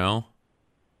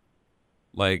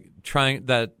 like trying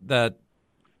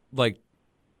like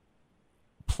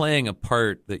playing a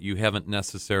part that you haven't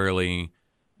necessarily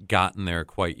gotten there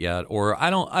quite yet, or I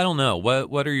don't know.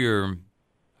 What are your?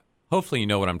 Hopefully, you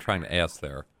know what I'm trying to ask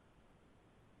there.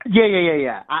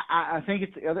 Yeah. I think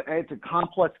it's a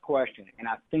complex question, and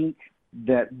I think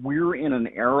that we're in an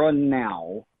era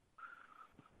now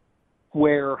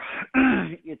where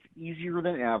it's easier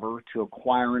than ever to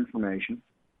acquire information.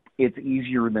 It's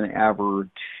easier than ever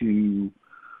to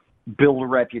build a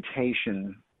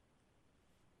reputation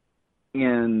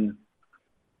in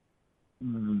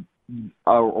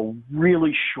a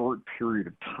really short period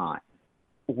of time,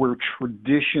 where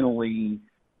traditionally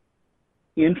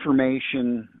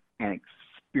information and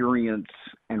experience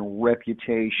and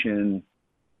reputation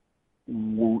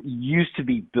used to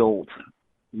be built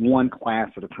one class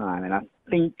at a time. And I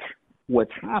think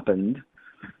what's happened,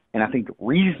 and I think the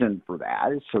reason for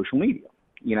that, is social media.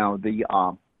 You know, the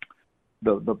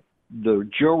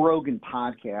Joe Rogan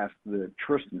podcast that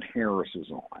Tristan Harris is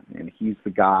on, and he's the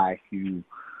guy who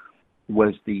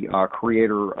was the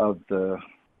creator of the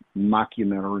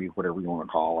mockumentary, whatever you want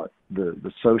to call it,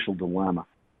 the Social Dilemma.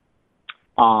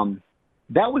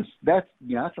 That's a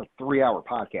 3-hour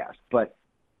podcast, but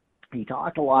he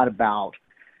talked a lot about,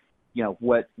 you know,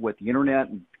 what the internet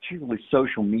and particularly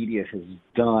social media has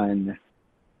done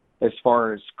as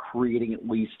far as creating at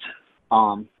least,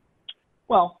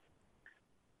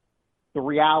 the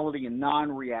reality and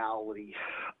non-reality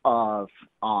of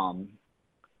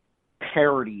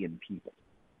parity in people.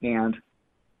 And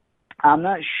I'm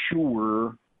not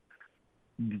sure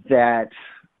that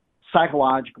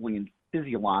psychologically and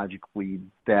physiologically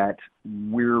that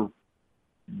we're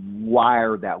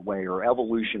wired that way, or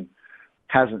evolution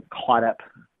hasn't caught up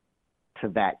to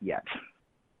that yet.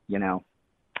 When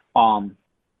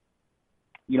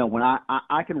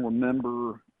I can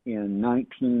remember in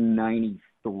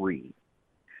 1993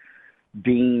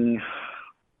 being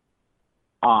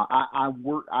I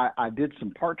did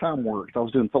some part-time work. I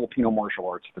was doing Filipino martial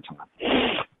arts at the time,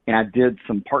 and I did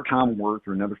some part-time work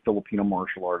for another Filipino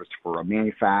martial artist for a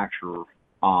manufacturer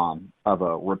of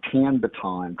a rattan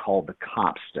baton called the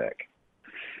Cop Stick.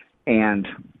 And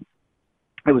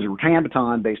it was a rattan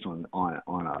baton based on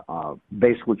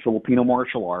basically Filipino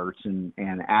martial arts, and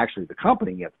actually the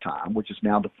company at the time, which is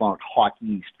now defunct Hawk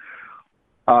East,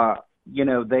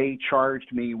 they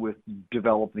charged me with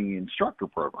developing the instructor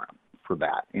program for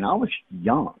that. And I was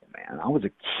young, man. I was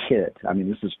a kid. I mean,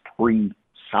 this is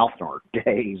pre-South Narc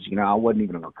days. I wasn't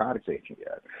even a narcotics agent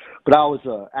yet. But I was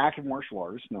an active martial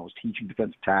artist, and I was teaching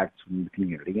defensive tactics in the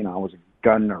community, and I was a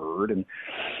gun nerd. And,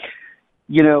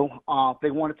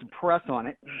 they wanted some press on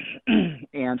it.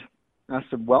 And I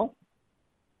said, well,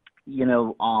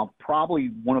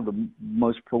 probably one of the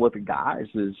most prolific guys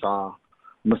is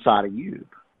Masada Yub.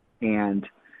 And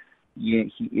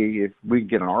if we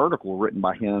get an article written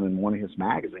by him in one of his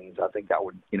magazines, I think that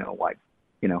would,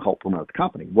 help promote the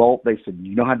company. Well, they said, do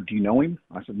you know him?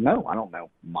 I said, no, I don't know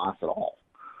Mas at all.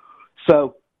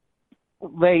 So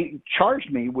they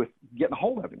charged me with getting a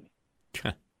hold of him.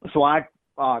 So I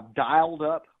dialed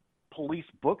up Police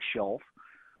Bookshelf,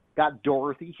 got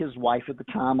Dorothy, his wife at the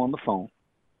time, on the phone,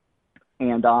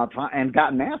 and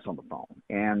got Mass on the phone.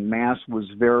 And Mass was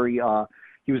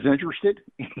he was interested,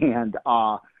 and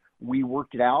we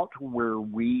worked it out where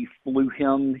we flew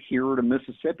him here to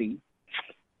Mississippi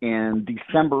in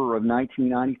December of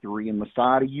 1993, and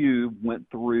Masada Yub went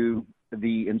through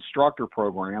the instructor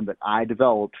program that I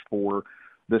developed for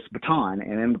this baton,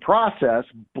 and in the process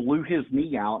blew his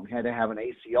knee out and had to have an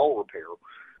ACL repair.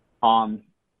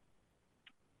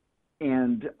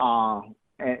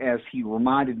 As he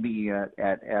reminded me at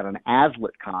an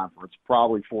ASLIT conference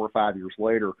probably 4 or 5 years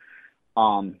later,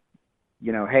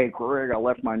 hey, Craig, I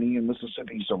left my knee in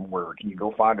Mississippi somewhere. Can you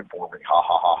go find it for me? Ha,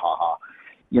 ha, ha, ha, ha.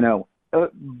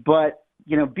 But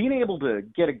being able to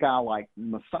get a guy like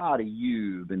Masada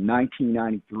Yub in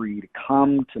 1993 to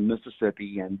come to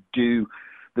Mississippi and do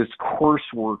this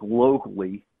coursework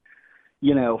locally,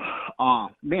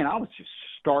 man, I was just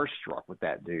starstruck with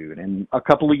that dude. And a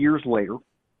couple of years later,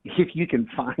 if you can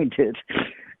find it,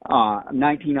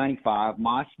 1995,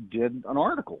 Mas did an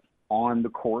article on the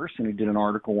course, and he did an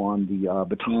article on the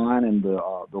baton and the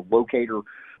locator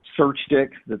search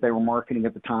stick that they were marketing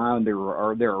at the time. There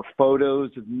are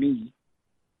photos of me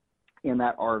in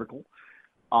that article,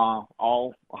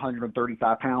 all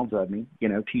 135 pounds of me,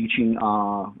 teaching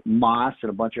Mas and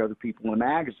a bunch of other people in the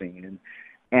magazine,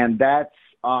 and that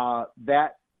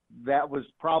was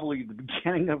probably the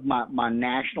beginning of my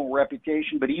national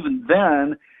reputation. But even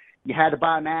then, you had to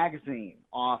buy a magazine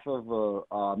off of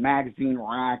a magazine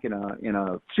rack in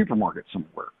a supermarket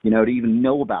somewhere, to even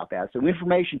know about that. So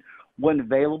information wasn't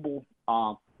available.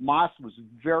 Moss was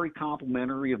very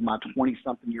complimentary of my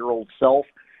 20-something-year-old self,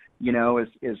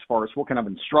 as far as what kind of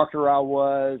instructor I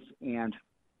was, and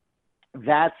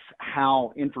that's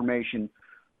how information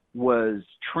was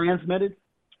transmitted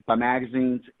by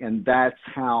magazines, and that's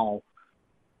how,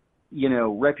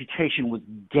 reputation was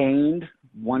gained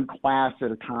one class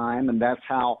at a time, and that's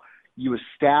how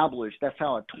that's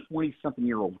how a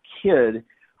 20-something-year-old kid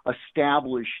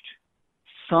established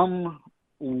some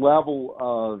level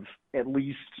of at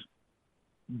least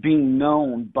being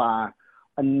known by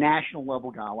a national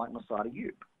level guy like Masada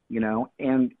Youb,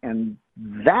 and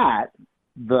that,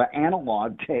 the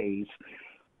analog days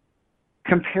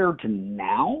compared to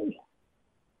now,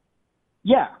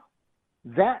 yeah,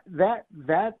 that's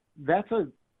a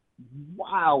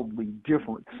wildly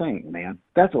different thing, man.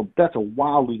 That's a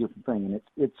wildly different thing,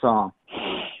 and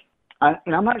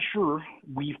and I'm not sure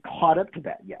we've caught up to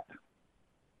that yet.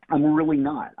 I'm really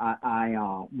not.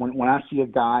 When I see a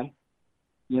guy,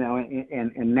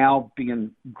 and now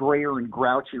being grayer and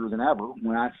grouchier than ever,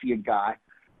 when I see a guy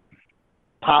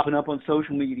popping up on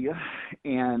social media,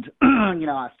 and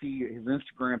I see his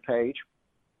Instagram page,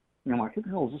 and I'm like, who the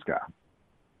hell is this guy?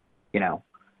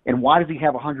 And why does he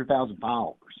have 100,000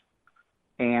 followers?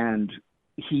 And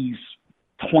he's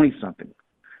 20-something,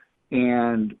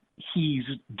 and he's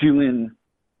doing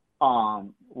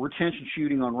retention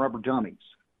shooting on rubber dummies,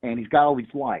 and he's got all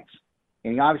these likes,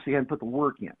 and he obviously hadn't put the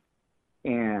work in.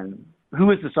 And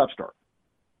who is this upstart?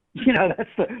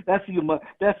 That's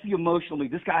the emotional me.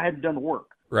 This guy hadn't done the work.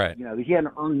 Right. He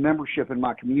hadn't earned membership in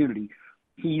my community.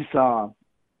 He's not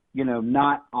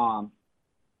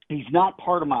he's not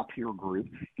part of my peer group.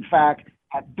 In fact,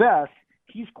 at best,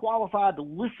 he's qualified to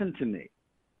listen to me.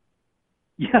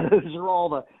 Yeah, those are all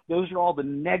the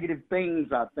negative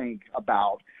things I think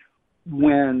about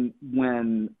when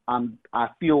I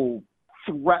feel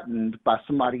threatened by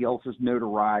somebody else's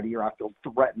notoriety, or I feel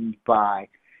threatened by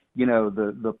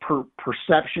the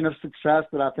perception of success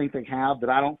that I think they have that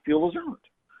I don't feel is earned.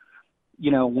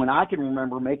 When I can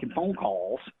remember making phone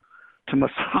calls to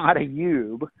Masada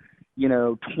Youb,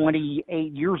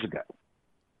 28 years ago,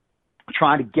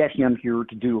 trying to get him here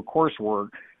to do a coursework,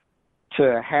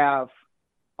 to have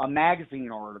a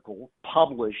magazine article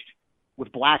published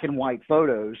with black and white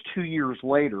photos 2 years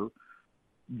later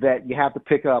that you have to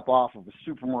pick up off of a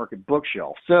supermarket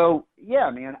bookshelf. So yeah,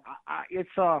 man, I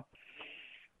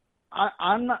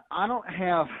don't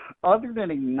have, other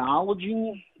than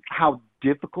acknowledging how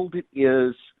difficult it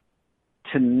is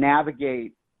to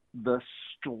navigate the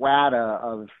strata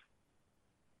of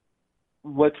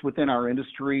what's within our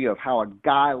industry, of how a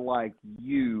guy like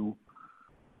you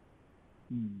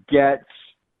gets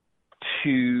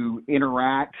to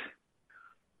interact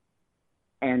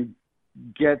and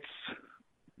gets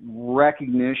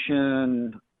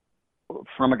recognition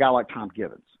from a guy like Tom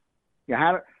Gibbons.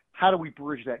 Yeah, how do we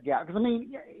bridge that gap? Because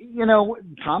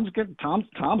Tom's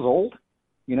old.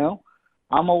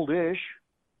 I'm oldish.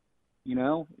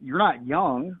 You're not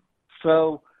young.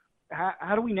 So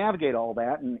how do we navigate all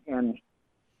that? And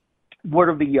what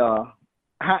are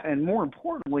and more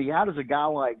importantly, how does a guy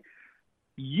like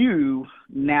you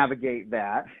navigate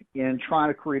that in trying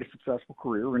to create a successful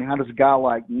career? And how does a guy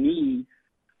like me,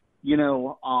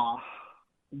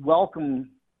 welcome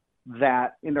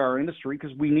that into our industry?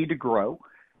 Because we need to grow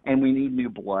and we need new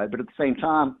blood. But at the same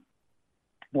time,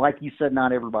 like you said,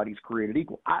 not everybody's created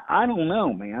equal. I don't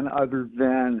know, man, other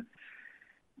than,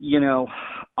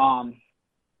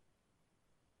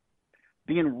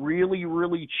 being really,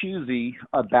 really choosy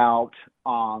about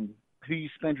who you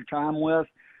spend your time with,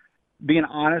 being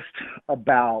honest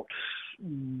about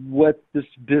what this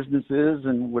business is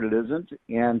and what it isn't,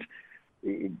 and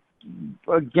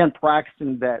again,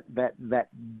 practicing that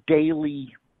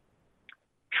daily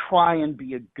try and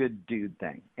be a good dude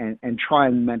thing, and try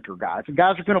and mentor guys. And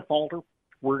guys are going to falter.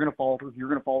 We're going to falter. You're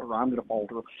going to falter. I'm going to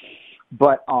falter.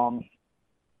 But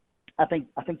I think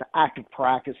the active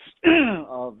practice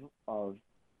of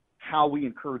how we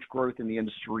encourage growth in the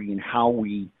industry and how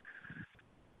we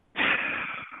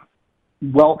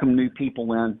welcome new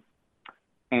people in,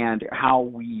 and how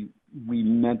we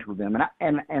mentor them.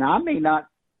 And I may not.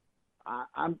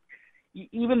 I'm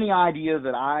even the idea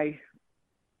that I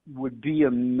would be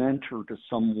a mentor to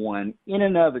someone in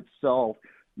and of itself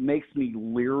makes me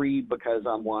leery, because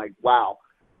I'm like, wow,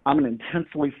 I'm an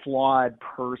intensely flawed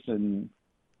person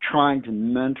trying to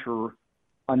mentor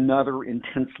another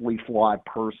intensely flawed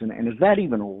person, and is that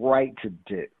even right to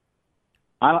do?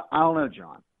 I don't know,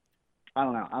 John. I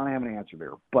don't know. I don't have an answer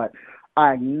there, but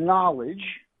I acknowledge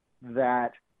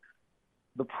that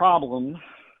the problem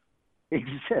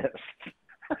exists.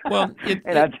 Well,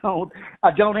 and I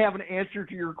don't have an answer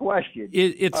to your question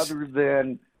it's other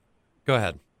than go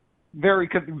ahead. very,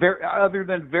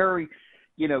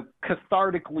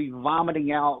 cathartically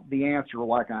vomiting out the answer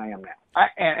like I am now.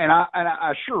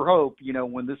 I sure hope,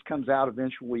 when this comes out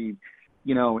eventually,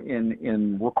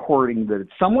 in recording, that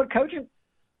it's somewhat cogent.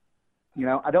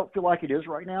 I don't feel like it is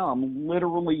right now. I'm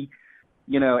literally,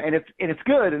 and it's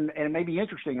good and it may be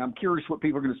interesting. I'm curious what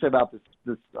people are going to say about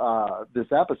this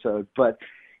episode, but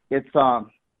it's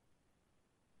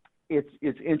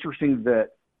interesting that,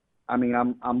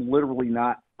 I'm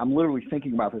literally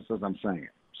thinking about this as I'm saying it.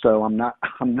 So I'm not,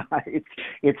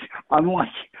 it's unlike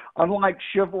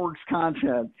Shivworks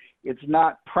content, it's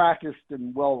not practiced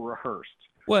and well rehearsed,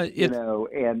 Well,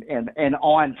 and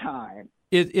on time.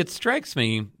 It strikes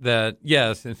me that,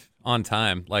 yes, it's on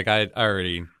time. Like I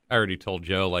already told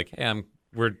Joe, like, hey,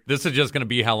 this is just going to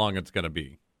be how long it's going to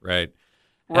be. Right.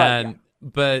 Right.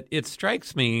 But it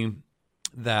strikes me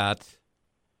that,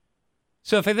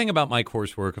 so if I think about my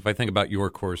coursework, if I think about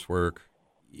your coursework,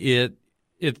 it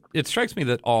strikes me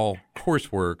that all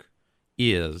coursework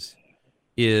is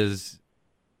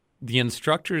the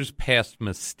instructor's past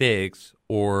mistakes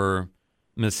or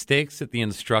mistakes that the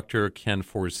instructor can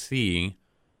foresee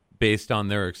based on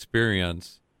their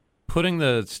experience, putting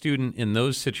the student in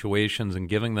those situations and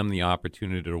giving them the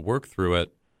opportunity to work through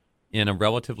it in a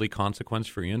relatively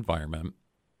consequence-free environment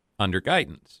under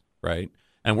guidance, right?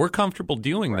 And we're comfortable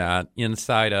doing that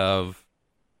inside of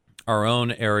our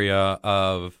own area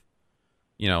of,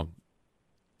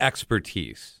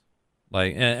 expertise.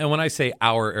 Like, and when I say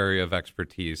our area of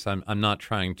expertise, I'm not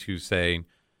trying to say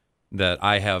that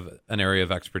I have an area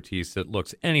of expertise that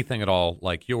looks anything at all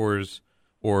like yours,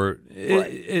 or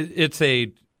it's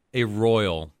a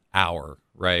royal hour,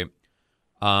 right?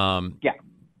 Yeah.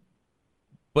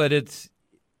 But it's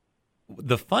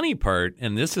the funny part,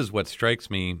 and this is what strikes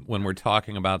me when we're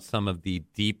talking about some of the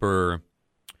deeper,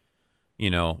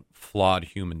 flawed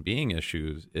human being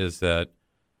issues, is that,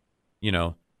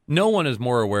 no one is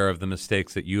more aware of the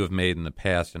mistakes that you have made in the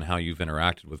past and how you've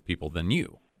interacted with people than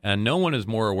you. And no one is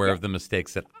more aware of the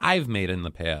mistakes that I've made in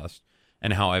the past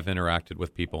and how I've interacted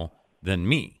with people than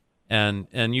me. And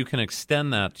you can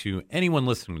extend that to anyone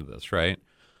listening to this, right?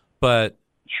 But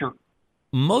Sure.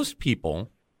 Most people,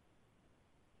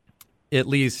 at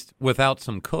least without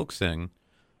some coaxing,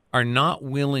 are not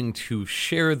willing to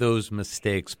share those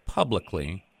mistakes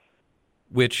publicly,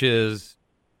 which is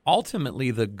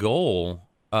ultimately the goal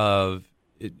of,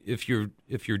 if you're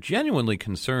genuinely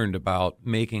concerned about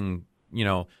making,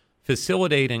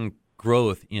 facilitating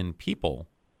growth in people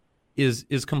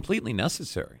is completely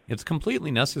necessary. It's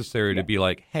completely necessary to be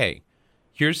like, hey,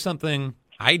 here's something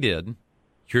I did.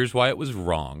 Here's why it was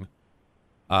wrong.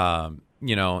 And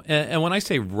when I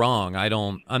say wrong,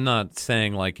 I'm not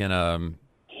saying like in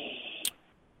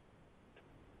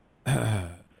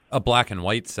a black and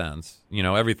white sense.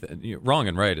 Everything wrong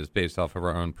and right is based off of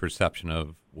our own perception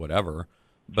of whatever.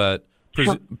 But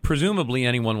presumably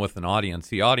anyone with an audience,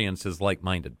 the audience is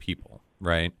like-minded people,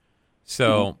 right?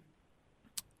 So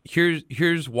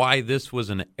here's why this was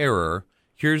an error.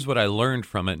 Here's what I learned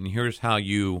from it, and here's how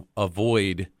you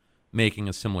avoid making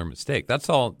a similar mistake. That's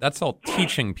all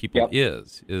teaching people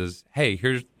is hey,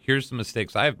 here's the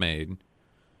mistakes I've made.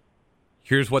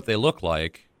 Here's what they look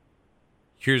like.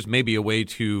 Here's maybe a way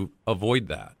to avoid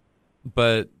that.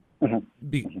 But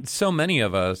so many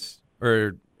of us,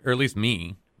 or at least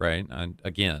me, right?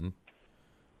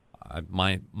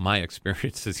 My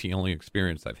experience is the only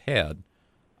experience I've had.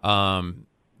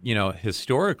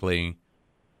 Historically,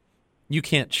 you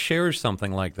can't share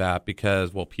something like that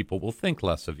because, people will think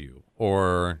less of you,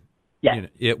 or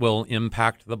it will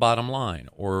impact the bottom line,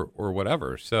 or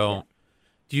whatever. So,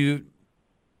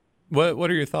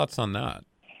 what are your thoughts on that?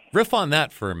 Riff on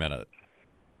that for a minute.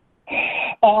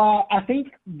 I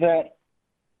think that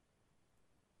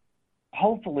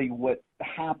hopefully what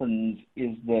happens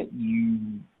is that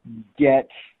you get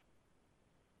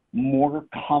more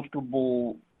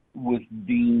comfortable with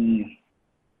being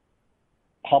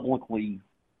publicly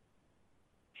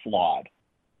flawed,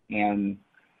 and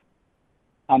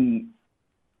I'm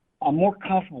more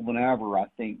comfortable than ever, I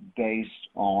think, based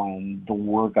on the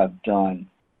work I've done,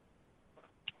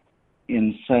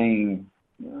 in saying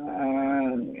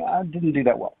I didn't do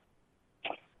that well,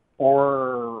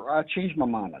 or I changed my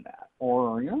mind on that,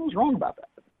 or I was wrong about that.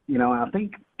 I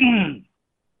think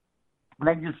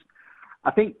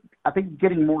I think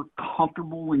getting more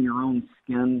comfortable in your own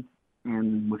skin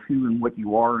and with who and what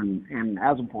you are, and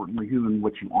as importantly, who and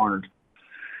what you aren't,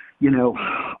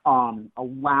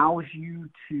 allows you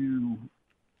to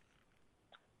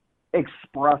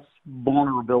express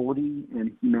vulnerability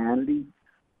and humanity.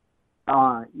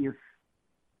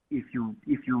 If you're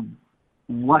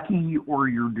lucky or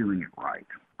you're doing it right,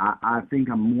 I think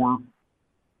I'm more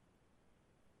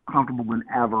comfortable than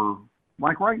ever.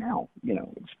 Like right now,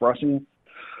 expressing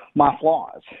my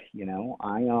flaws.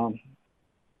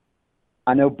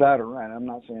 I know better, and I'm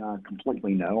not saying I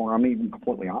completely know, or I'm even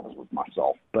completely honest with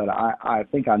myself, but I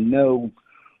think I know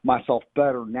myself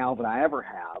better now than I ever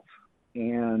have,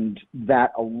 and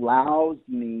that allows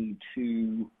me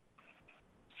to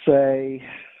say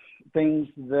things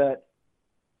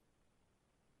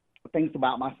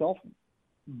about myself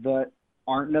that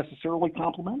aren't necessarily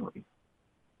complimentary,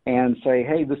 and say,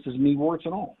 hey, this is me, warts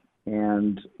and all,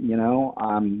 and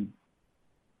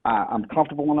I'm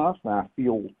comfortable enough, and I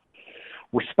feel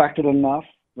respected enough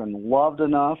and loved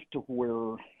enough to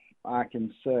where I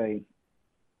can say,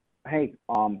 hey,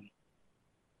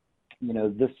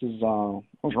 this is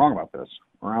what's wrong about this,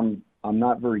 or I'm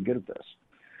not very good at this.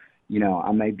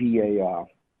 I may be a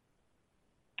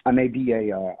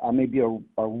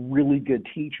really good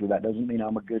teacher. That doesn't mean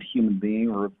I'm a good human being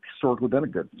or have historically been a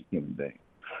good human being.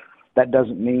 That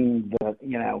doesn't mean that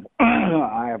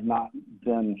I have not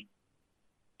been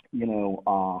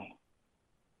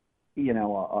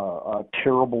a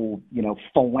terrible,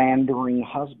 philandering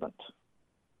husband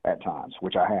at times,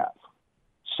 which I have.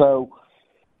 So,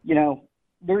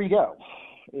 there you go.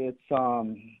 It's,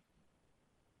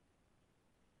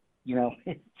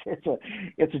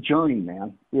 it's a journey,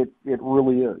 man. It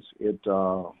really is.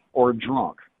 Or a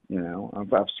drunk,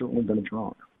 I've certainly been a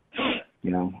drunk,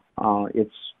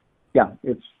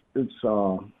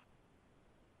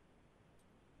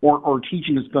 or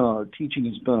teaching has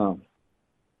been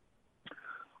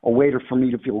a way for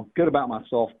me to feel good about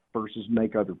myself versus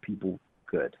make other people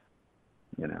good,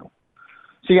 So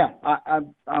yeah,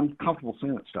 I'm comfortable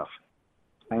saying that stuff.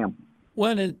 I am.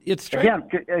 When it's again,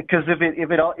 because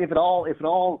if it all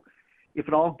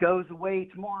goes away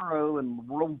tomorrow and the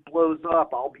world blows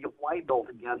up, I'll be a white belt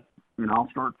again, and I'll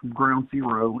start from ground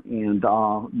zero, and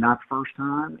not the first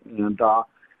time, and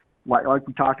like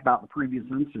we talked about in the previous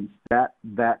instance, that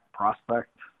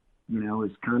prospect,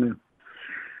 is kind of.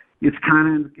 It's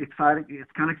kind of exciting.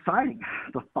 It's kind of exciting.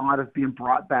 The thought of being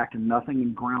brought back to nothing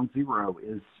and ground zero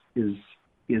is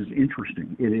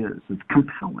interesting. It is. It's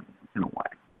compelling in a way.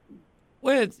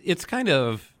 Well, it's kind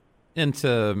of, and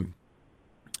to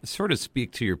sort of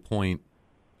speak to your point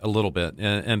a little bit,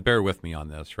 and bear with me on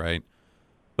this, right?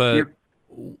 But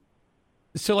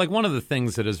so, like, one of the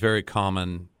things that is very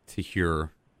common to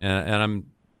hear, and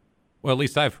at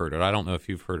least I've heard it. I don't know if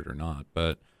you've heard it or not,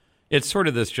 but it's sort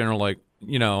of this general, like,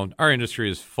 our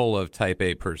industry is full of type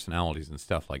A personalities and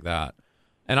stuff like that.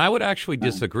 And I would actually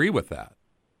disagree with that.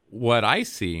 What I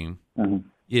see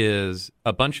is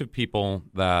a bunch of people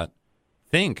that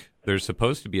think they're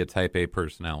supposed to be a type A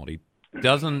personality.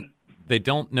 They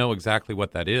don't know exactly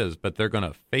what that is, but they're going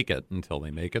to fake it until they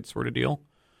make it, sort of deal.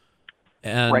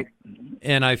 And right.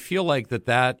 And I feel like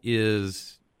that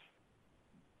is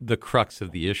the crux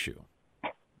of the issue,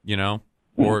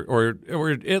 or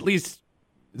at least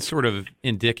sort of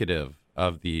indicative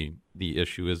of the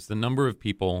issue is the number of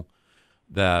people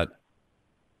that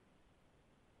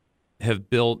have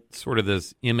built sort of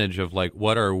this image of, like,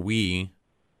 what are we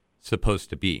supposed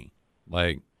to be?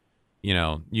 Like,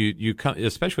 you come,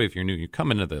 especially if you're new, you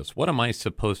come into this, what am I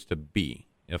supposed to be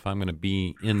if I'm going to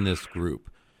be in this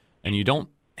group? And you don't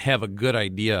have a good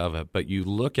idea of it, but you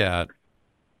look at,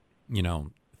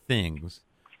 things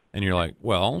and you're like,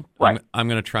 well, right. I'm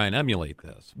going to try and emulate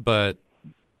this, but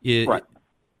it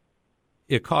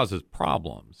causes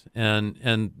problems.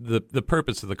 And the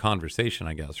purpose of the conversation,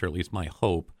 I guess, or at least my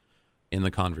hope in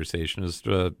the conversation, is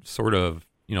to sort of,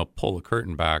 pull the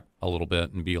curtain back a little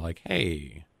bit and be like,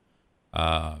 hey,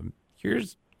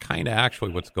 here's kind of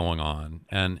actually what's going on,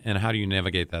 and how do you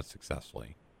navigate that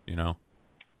successfully,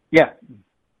 Yeah.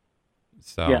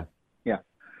 So. Yeah.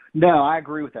 No, I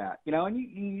agree with that. And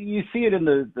you see it in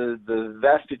the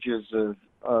vestiges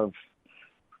of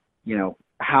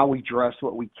how we dress,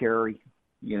 what we carry.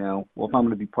 Well, if I'm going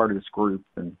to be part of this group,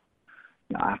 then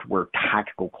I have to wear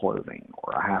tactical clothing,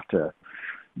 or I have to,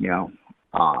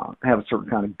 have a certain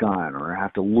kind of gun, or I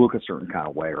have to look a certain kind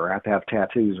of way, or I have to have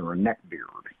tattoos or a neck beard.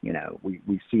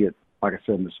 We see it, like I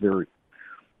said, in this very,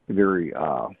 very,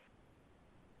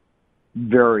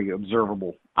 very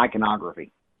observable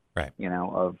iconography. Right.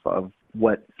 Of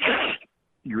what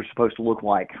you're supposed to look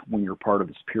like when you're part of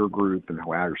this peer group, and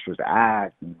how you're supposed to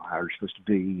act, and how you're supposed to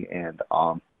be, and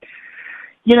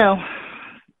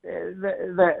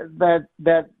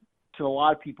that to a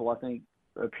lot of people, I think,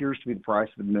 appears to be the price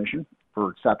of admission for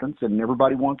acceptance, and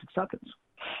everybody wants acceptance,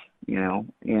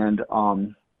 and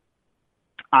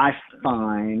I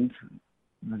find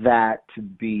that to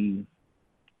be,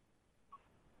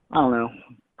 I don't know,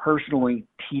 personally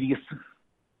tedious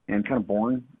and kind of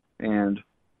boring. And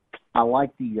I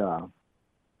like people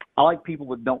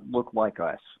that don't look like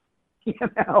us,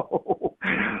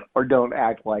 or don't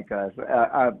act like us.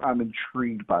 I'm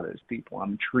intrigued by those people.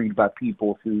 I'm intrigued by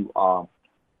people who,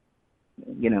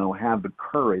 have the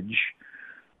courage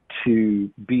to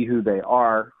be who they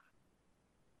are,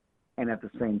 and at the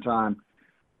same time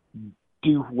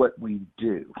do what we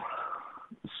do.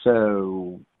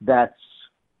 So that's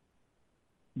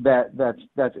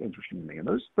interesting to me. And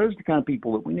those are the kind of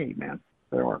people that we need, man.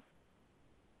 They are.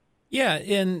 Yeah,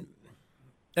 and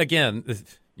again,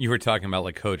 you were talking about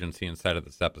like cogency inside of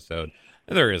this episode.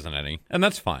 There isn't any, and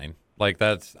that's fine. Like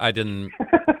I didn't.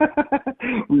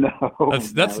 No,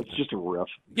 that's it's just a riff.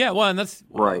 Yeah, well, and that's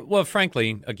right. Well,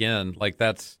 frankly, again, like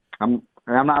that's. I'm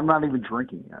not even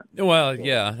drinking yet. Well,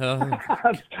 yeah.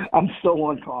 I'm still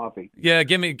on coffee. Yeah,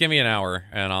 give me an hour,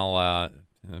 and I'll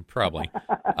probably.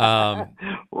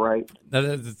 Right.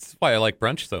 That's why I like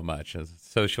brunch so much. It's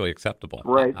socially acceptable.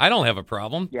 Right. I don't have a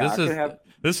problem. Yeah,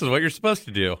 this is what you're supposed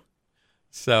to do.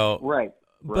 So. Right.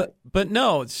 But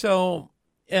no. So,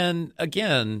 and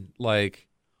again, like.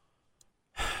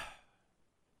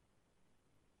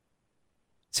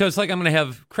 So it's like I'm going to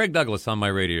have Craig Douglas on my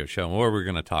radio show. What are we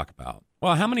going to talk about?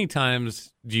 Well, how many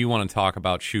times do you want to talk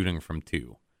about shooting from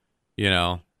two?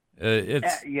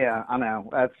 It's yeah, I know.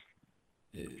 That's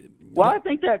well, I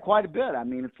think that quite a bit. I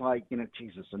mean, it's like,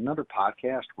 Jesus, another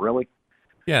podcast, really?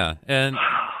 Yeah, and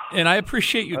I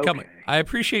appreciate you coming. Okay. I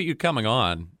appreciate you coming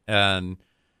on, and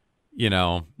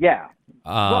Yeah.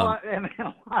 Well, and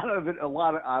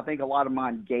I think a lot of my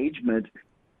engagement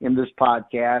in this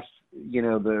podcast,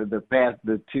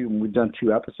 the two, we've done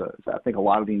 2 episodes. I think a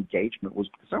lot of the engagement was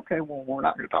because, okay, well, we're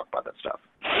not going to talk about that stuff.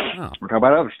 Oh. We're talking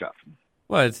about other stuff.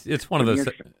 Well, it's one of those.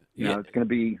 It's going to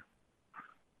be.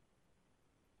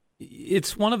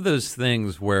 It's one of those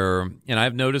things where, and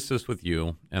I've noticed this with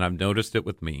you, and I've noticed it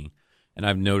with me, and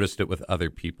I've noticed it with other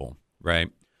people,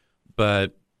 right?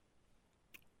 But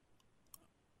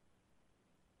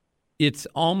it's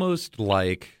almost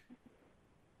like,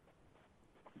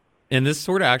 and this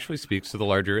sort of actually speaks to the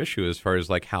larger issue as far as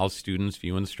like how students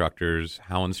view instructors,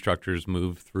 how instructors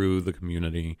move through the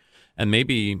community, and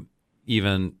maybe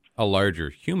even a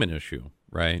larger human issue,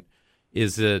 right?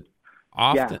 Is that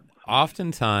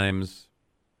oftentimes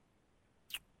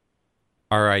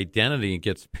our identity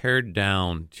gets pared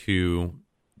down to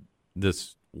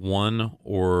this one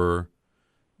or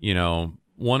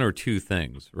two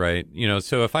things, right?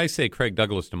 So if I say Craig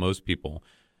Douglas to most people,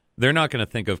 they're not going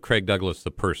to think of Craig Douglas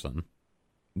the person.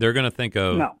 They're going to think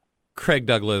of Craig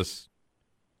Douglas,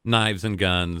 knives and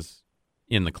guns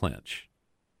in the clinch.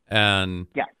 And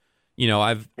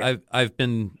I've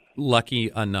been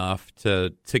lucky enough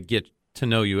to get to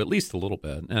know you at least a little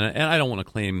bit, and I don't want to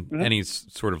claim any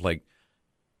sort of like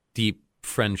deep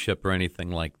friendship or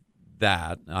anything like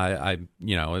that.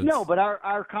 No, but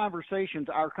our conversations,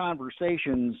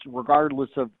 regardless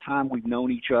of the time we've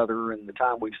known each other and the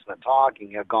time we've spent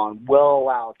talking, have gone well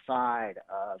outside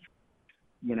of,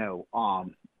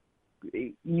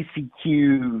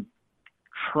 ECQ,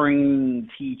 training,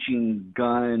 teaching,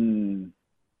 gun,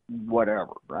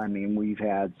 whatever. I mean, we've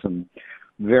had some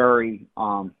very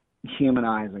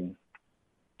humanizing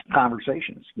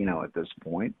conversations, at this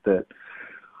point that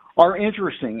are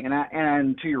interesting.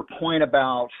 And to your point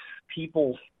about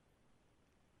people,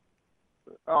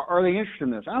 are they interested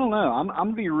in this? I don't know. I'm going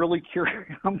to be really curious.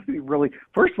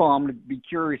 First of all, I'm going to be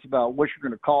curious about what you're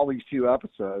going to call these 2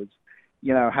 episodes.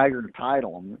 How you're going to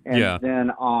title them, and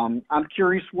then I'm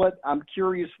curious what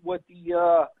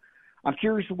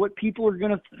people are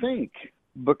going to think,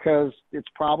 because it's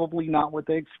probably not what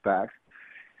they expect.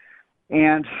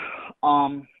 And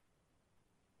I'm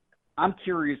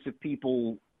curious if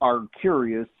people are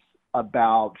curious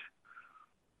about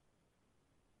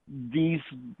these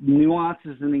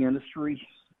nuances in the industry,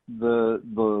 the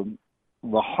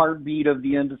heartbeat of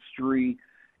the industry,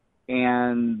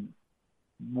 and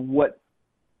what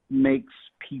makes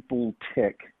people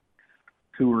tick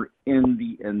who are in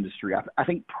the industry. I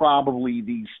think probably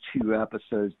these 2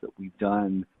 episodes that we've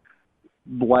done,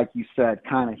 like you said,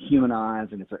 kind of humanize,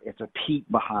 and it's a peek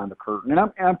behind the curtain. And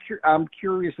I'm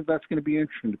curious if that's going to be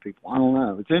interesting to people. I don't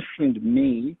know. It's interesting to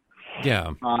me.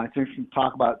 Yeah. It's interesting to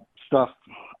talk about stuff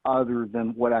other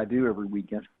than what I do every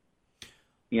weekend.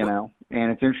 And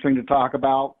it's interesting to talk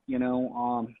about.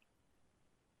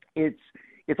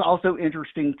 It's also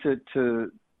interesting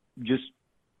to just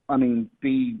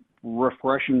be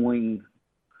refreshingly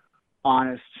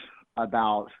honest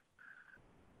about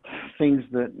things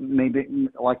that maybe,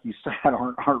 like you said,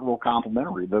 aren't real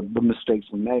complimentary. The mistakes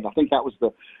we made. I think that was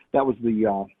the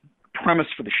premise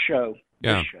for the show.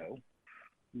 Yeah. This show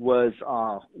was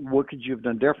what could you have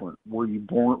done different? Were you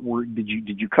born? Did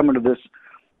you come into this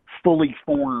fully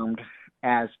formed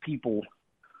as people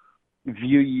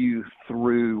view you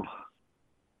through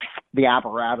the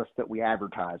apparatus that we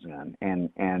advertise in,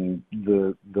 and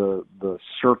the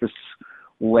surface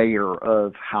layer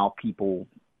of how people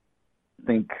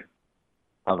think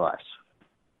of us?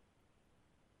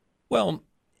 Well,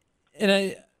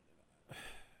 and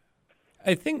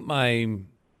I think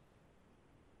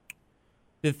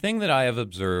the thing that I have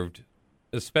observed,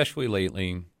 especially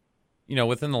lately,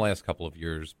 within the last couple of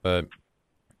years, but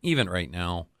even right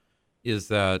now, is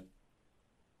that,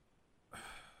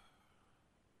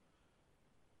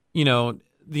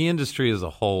 the industry as a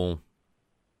whole,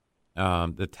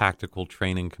 the tactical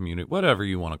training community, whatever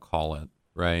you want to call it,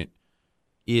 right,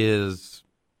 is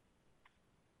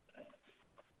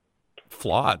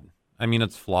flawed. I mean,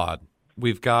 it's flawed.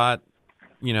 We've got,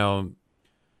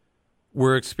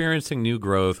 we're experiencing new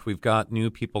growth. We've got new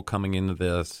people coming into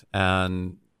this.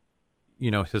 And,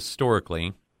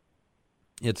 historically,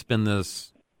 it's been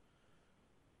this,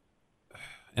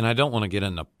 and I don't want to get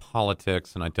into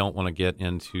politics and I don't want to get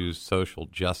into social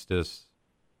justice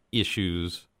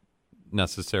issues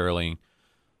necessarily,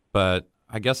 but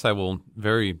I guess I'll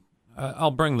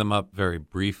bring them up very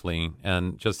briefly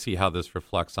and just see how this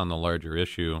reflects on the larger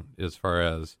issue as far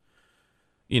as,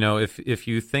 if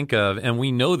you think of, and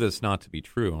we know this not to be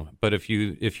true, but if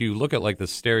you look at like the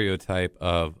stereotype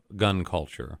of gun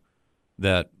culture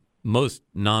that most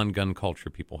non-gun culture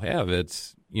people have,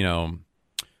 it's,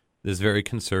 this very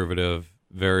conservative,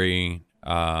 very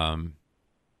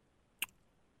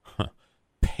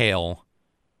pale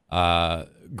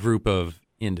group of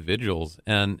individuals,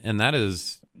 and that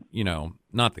is,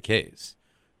 not the case,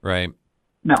 right?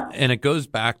 No. And it goes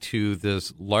back to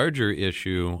this larger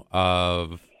issue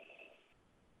of,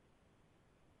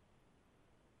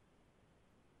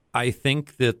 I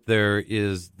think that there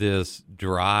is this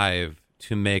drive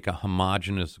to make a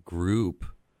homogenous group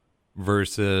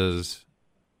versus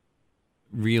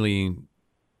really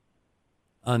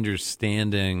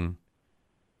understanding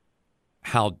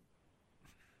how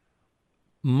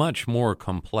much more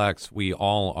complex we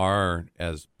all are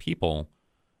as people.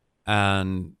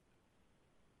 And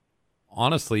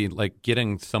honestly, like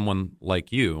getting someone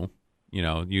like you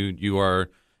have,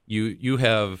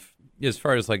 as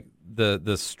far as like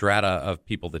the strata of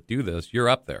people that do this, you're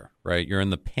up there, right? You're in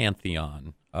the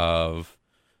pantheon of,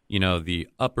 the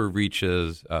upper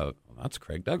reaches of, that's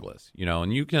Craig Douglas,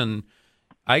 and you can,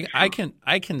 I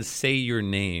can say your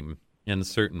name in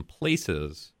certain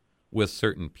places with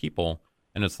certain people,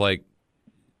 and it's like,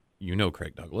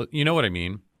 Craig Douglas, you know what I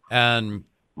mean? And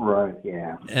right,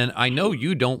 yeah. And I know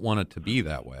you don't want it to be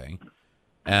that way.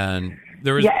 And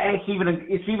there is, yeah, it's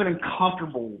even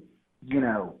uncomfortable,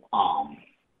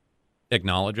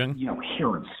 acknowledging,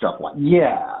 hearing stuff like,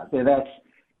 yeah, that's,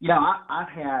 I've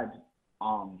had,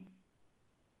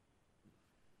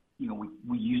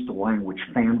 we use the language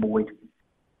fanboy.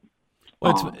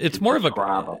 well, it's more of a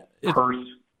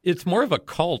it's more of a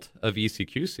cult of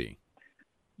ECQC,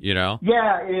 Yeah,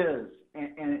 it is,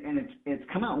 and it's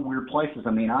come out in weird places.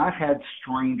 I mean, I've had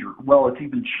strangers. Well, it's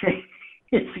even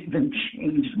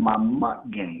changed my mutt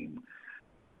game,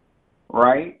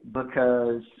 right?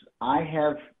 Because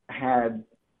I've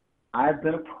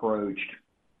been approached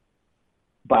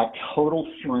by total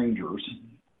strangers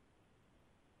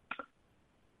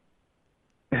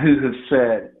who have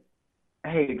said,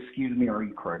 "Hey, excuse me, are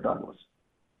you Craig Douglas?"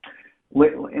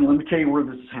 And let me tell you where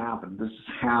this has happened. This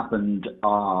has happened,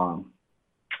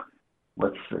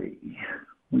 let's see.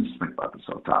 Let me just think about this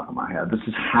off the top of my head. This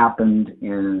has happened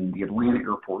in the Atlanta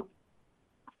airport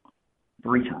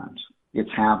 3 times.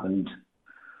 It's happened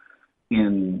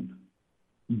in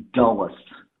Dulles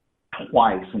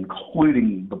twice,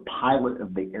 including the pilot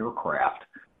of the aircraft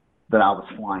that I was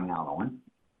flying out on.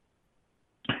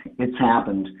 It's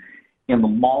happened in the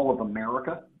Mall of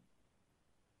America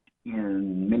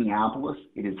in Minneapolis.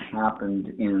 It has happened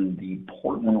in the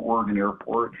Portland, Oregon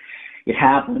airport. It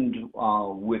happened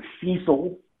with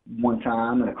Cecil one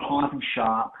time in a coffee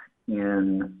shop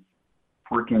in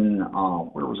freaking,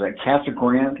 where was that? Casa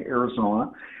Grande,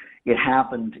 Arizona. It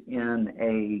happened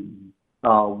in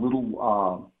a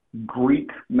little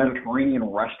Greek Mediterranean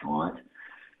restaurant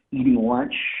eating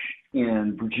lunch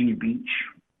in Virginia Beach.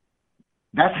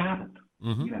 That's happened,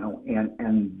 mm-hmm.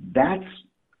 and that's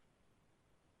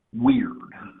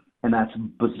weird. And that's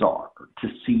bizarre to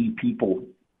see people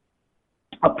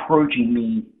approaching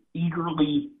me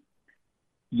eagerly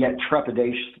yet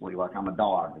trepidatiously, like I'm a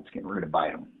dog that's getting ready to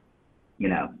bite them.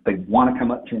 They want to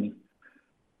come up to me,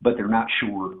 but they're not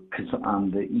sure because I'm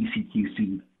the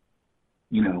ECQC,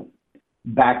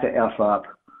 back the F up,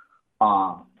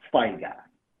 fight guy.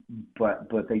 But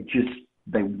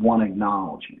they want to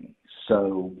acknowledge me.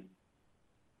 So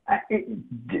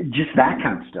just that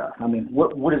kind of stuff. I mean,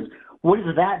 what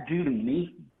does that do to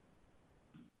me?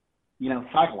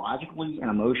 Psychologically and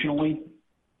emotionally.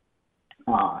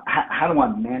 How do I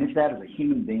manage that as a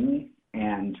human being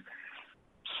and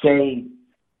stay,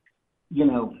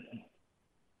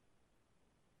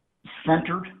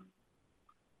 centered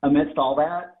amidst all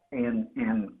that, and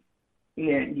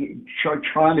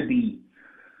trying to be,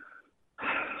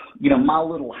 my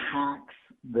little hacks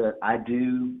that I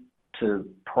do to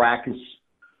practice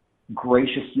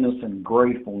graciousness and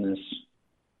gratefulness,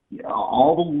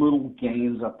 all the little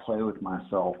games I play with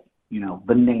myself,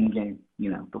 the name game,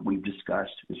 that we've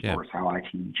discussed as far as how I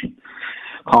teach and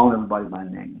calling everybody by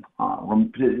name,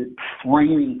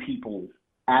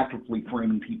 actively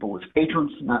framing people as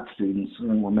patrons, not students,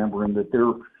 and remembering that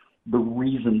they're the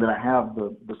reason that I have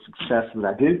the success that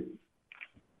I do,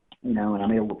 and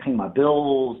I'm able to pay my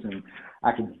bills, and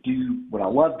I can do what I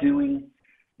love doing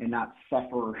and not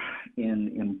suffer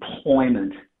in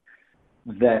employment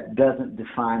that doesn't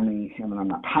define me and that I'm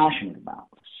not passionate about.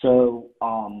 So,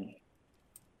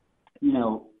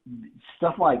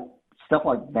 stuff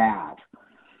like that,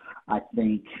 I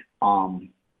think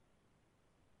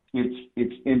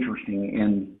it's interesting.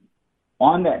 And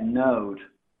on that note,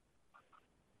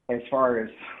 as far as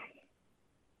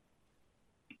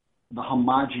the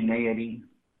homogeneity,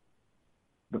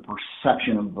 the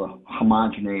perception of the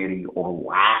homogeneity or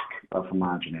lack of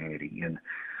homogeneity in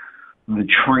the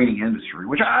training industry,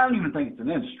 which I don't even think it's an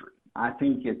industry. I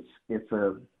think it's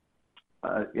a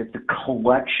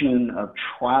collection of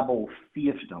tribal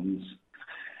fiefdoms,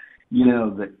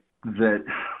 that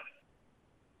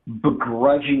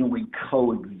begrudgingly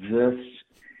coexist.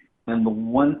 And the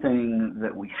one thing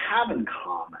that we have in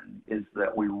common is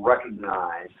that we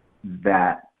recognize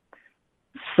that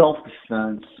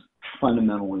self-defense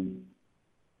fundamentally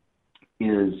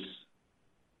is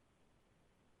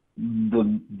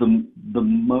the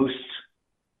most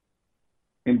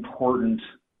important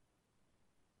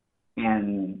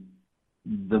and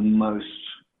the most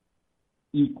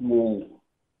equal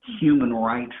human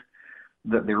right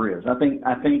that there is. I think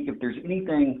if there's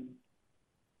anything,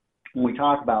 when we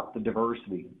talk about the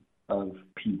diversity of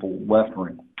people,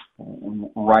 left-wing,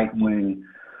 right-wing,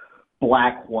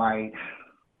 black, white,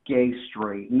 gay,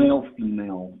 straight, male,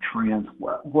 female, trans,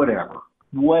 whatever,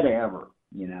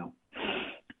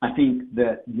 I think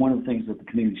that one of the things that the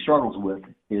community struggles with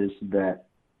is that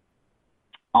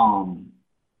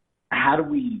how do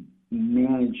we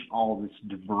manage all this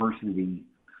diversity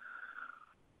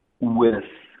with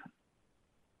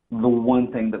the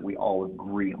one thing that we all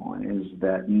agree on is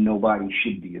that nobody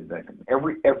should be a victim.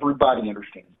 Everybody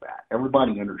understands that.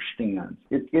 Everybody understands.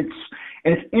 It's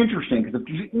interesting because if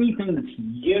there's anything that's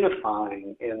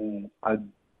unifying in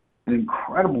an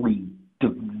incredibly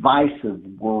divisive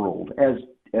world, as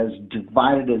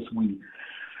divided as we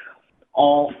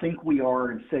all think we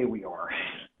are and say we are,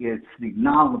 it's the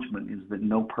acknowledgement is that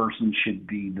no person should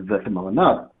be the victim of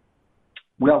another.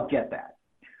 We all get that.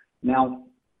 Now,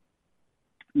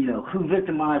 who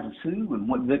victimizes who and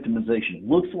what victimization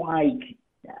looks like,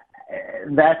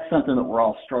 that's something that we're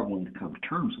all struggling to come to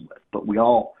terms with. But we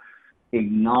all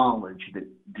acknowledge that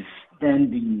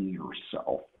defending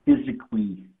yourself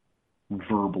physically,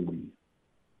 verbally,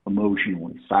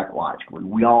 emotionally, psychologically,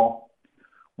 we all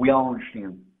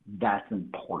understand that's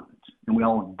important. And we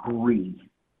all agree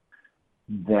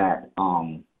that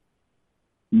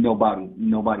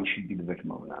nobody should be the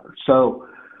victim of another. So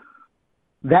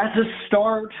that's a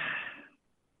start,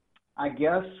 I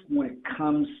guess, when it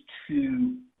comes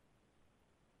to,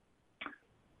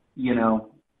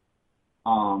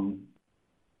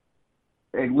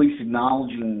 at least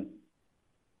acknowledging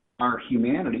our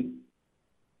humanity,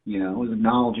 is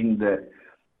acknowledging that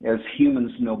as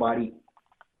humans, nobody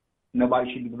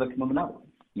should be the victim of another,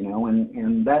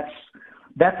 and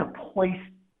that's a place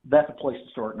to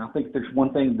start. And I think there's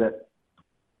one thing that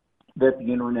the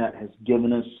internet has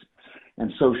given us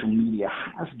and social media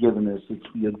has given us, it's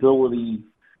the ability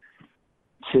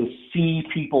to see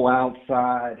people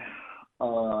outside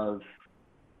of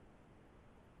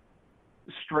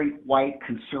straight white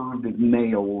conservative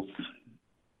males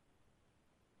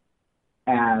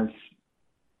as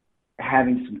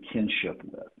having some kinship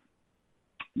with,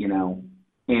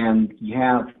 and you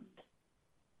have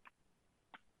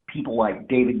people like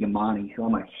David Yamani, who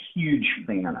I'm a huge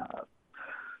fan of,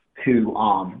 who,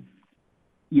 are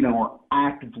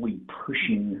actively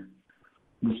pushing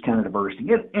this kind of diversity.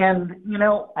 And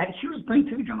here's the thing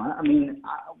too, John. I mean,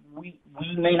 we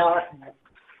may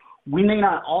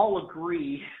not all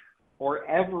agree or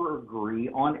ever agree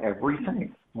on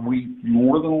everything. We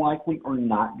more than likely are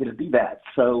not going to do that.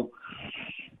 So,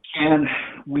 and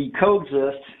we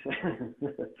coexist.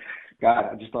 God,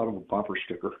 I just thought of a bumper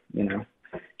sticker.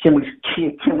 Can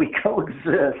we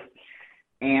coexist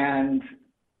and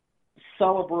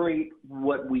celebrate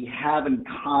what we have in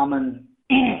common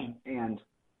and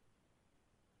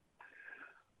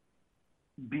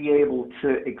be able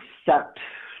to accept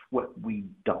what we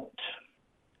don't,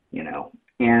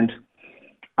 And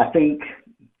I think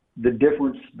the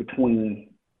difference between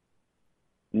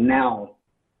now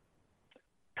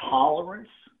tolerance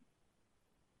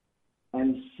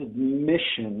and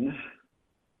submission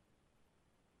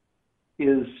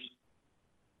is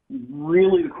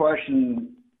really the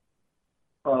question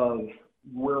of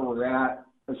where we're at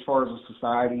as far as a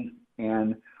society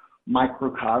and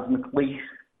microcosmically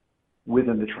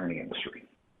within the training industry.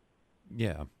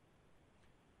 Yeah.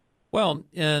 Well,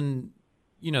 and,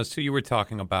 so you were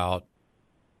talking about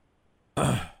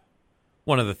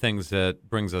one of the things that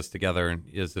brings us together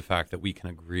is the fact that we can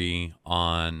agree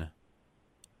on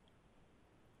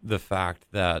the fact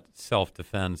that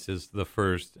self-defense is the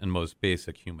first and most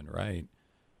basic human right.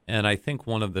 And I think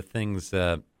one of the things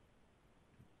that,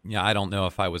 I don't know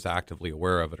if I was actively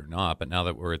aware of it or not, but now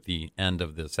that we're at the end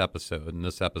of this episode, and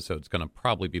this episode's going to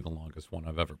probably be the longest one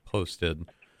I've ever posted,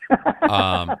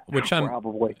 which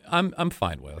I'm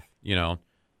fine with.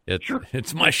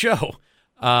 It's my show.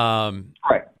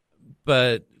 Right.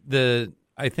 But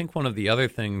I think one of the other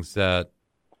things that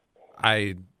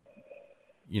I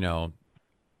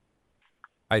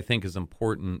think is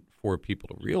important for people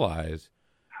to realize,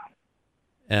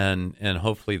 and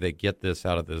hopefully they get this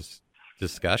out of this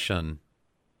discussion,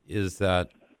 is that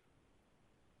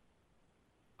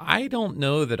I don't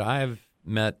know that I've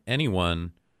met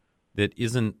anyone that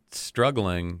isn't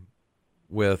struggling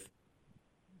with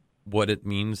what it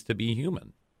means to be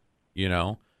human.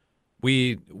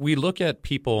 We look at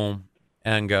people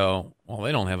and go, well,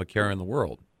 they don't have a care in the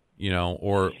world,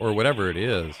 or whatever it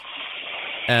is.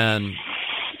 And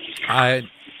I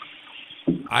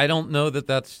don't know that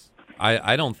that's,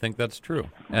 I don't think that's true.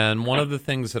 And one of the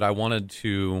things that I wanted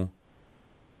to,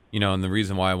 and the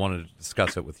reason why I wanted to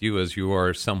discuss it with you is you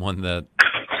are someone that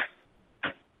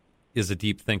is a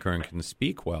deep thinker and can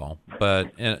speak well,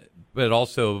 but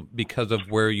also because of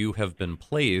where you have been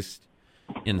placed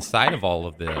inside of all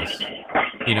of this,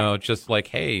 just like,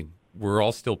 hey, we're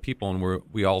all still people and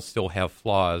we all still have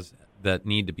flaws that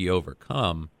need to be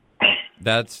overcome.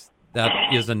 That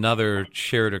is another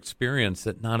shared experience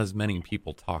that not as many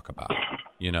people talk about,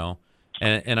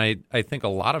 And I think a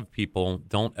lot of people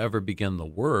don't ever begin the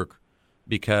work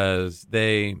because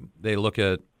they look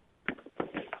at,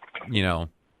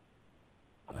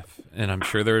 and I'm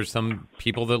sure there's some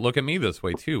people that look at me this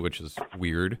way too, which is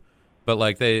weird. But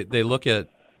like they look at,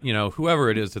 whoever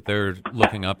it is that they're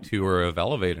looking up to or have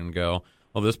elevated and go,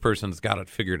 well, this person's got it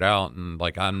figured out, and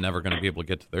like I'm never going to be able to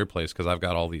get to their place because I've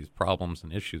got all these problems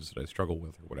and issues that I struggle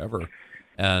with or whatever.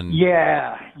 And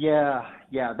yeah,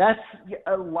 that's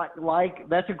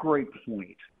that's a great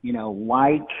point.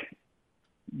 Like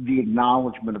the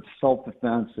acknowledgement of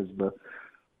self-defense as the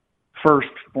first,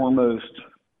 foremost,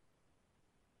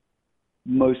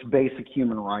 most basic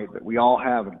human right that we all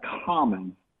have in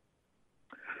common.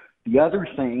 The other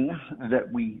thing that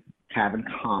we have in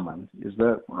common is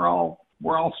that we're all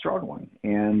struggling,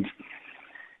 and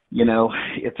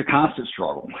it's a constant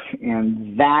struggle,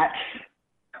 and that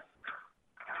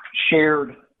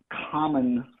shared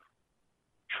common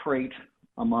trait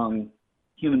among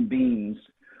human beings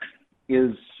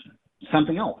is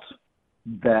something else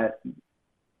that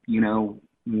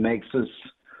makes us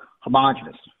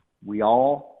homogenous. We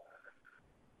all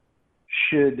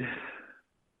should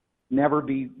never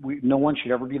be, no one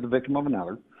should ever be the victim of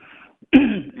another,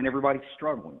 and everybody's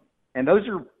struggling. And those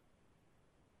are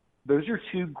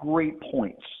two great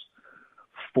points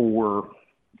for,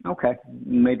 okay,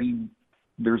 maybe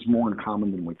there's more in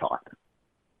common than we thought.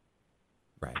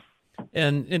 Right.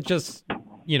 And it just,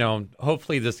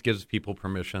 hopefully this gives people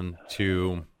permission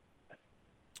to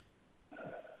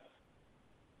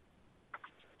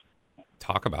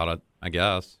talk about it, I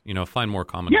guess, find more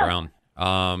common ground.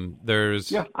 I'm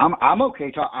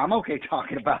okay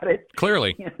talking about it.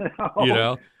 Clearly,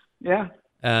 Yeah.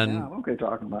 And I'm okay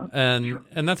talking about it.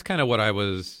 And that's kind of what I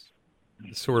was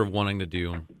sort of wanting to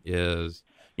do is,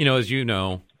 as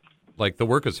like the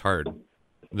work is hard,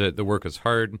 The work is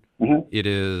hard. Mm-hmm. It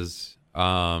is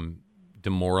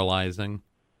demoralizing.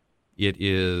 It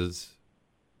is,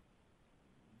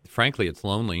 frankly, it's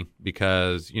lonely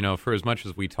because, for as much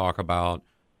as we talk about,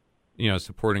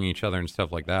 supporting each other and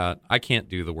stuff like that, I can't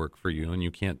do the work for you and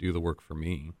you can't do the work for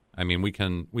me. I mean, we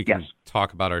can Yes.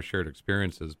 talk about our shared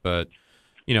experiences, but,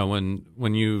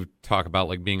 when you talk about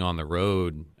like being on the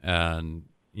road and,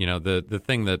 the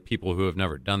thing that people who have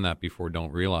never done that before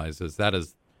don't realize is that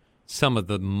is some of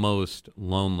the most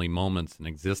lonely moments in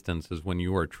existence is when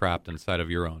you are trapped inside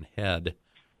of your own head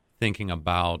thinking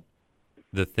about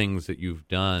the things that you've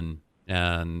done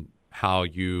and how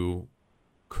you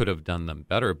could have done them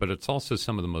better. But it's also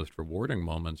some of the most rewarding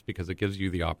moments because it gives you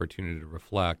the opportunity to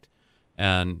reflect.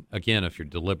 And again, if you're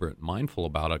deliberate and mindful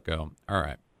about it, go, all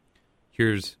right,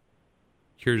 here's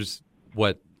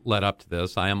what led up to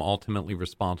this. I am ultimately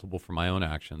responsible for my own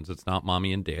actions. It's not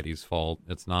mommy and daddy's fault.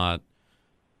 It's not,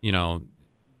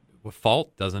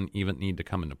 fault doesn't even need to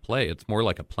come into play. It's more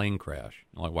like a plane crash.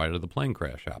 Like, why did the plane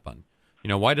crash happen?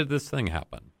 Why did this thing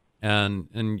happen?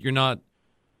 And you're not,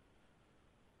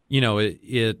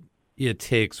 it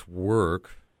takes work.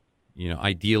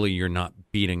 Ideally you're not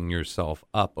beating yourself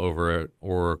up over it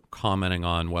or commenting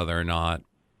on whether or not,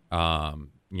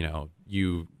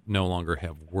 you no longer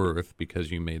have worth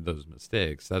because you made those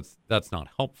mistakes. That's not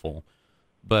helpful,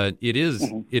 but it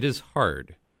is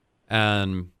hard.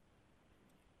 And,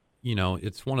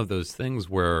 it's one of those things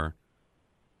where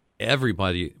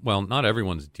not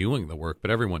everyone's doing the work,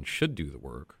 but everyone should do the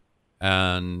work.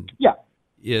 And Yeah.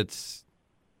 it's,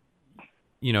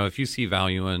 if you see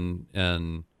value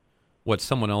in what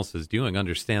someone else is doing,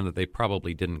 understand that they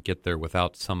probably didn't get there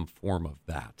without some form of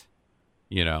that,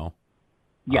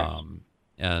 Yes.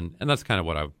 And that's kind of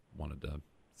what I wanted to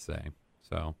say.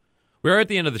 So we're at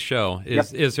the end of the show.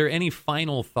 Is there any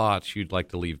final thoughts you'd like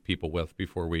to leave people with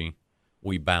before we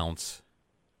bounce?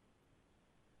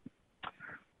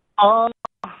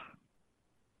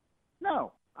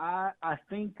 No, I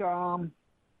think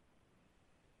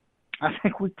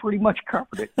we pretty much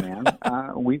covered it, man.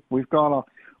 We've gone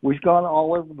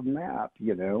all over the map.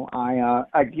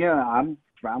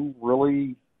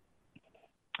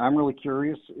 I'm really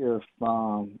curious if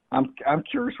I'm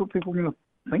curious what people are going to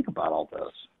think about all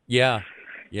this. Yeah.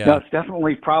 No, it's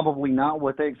definitely probably not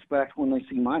what they expect when they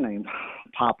see my name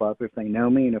pop up if they know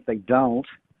me, and if they don't,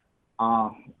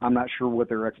 I'm not sure what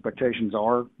their expectations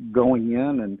are going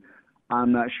in, and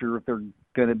I'm not sure if they're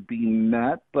going to be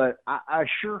met. But I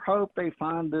sure hope they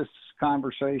find this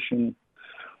conversation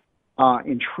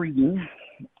intriguing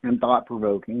and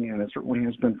thought-provoking, and it certainly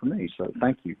has been for me. So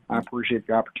thank you. I appreciate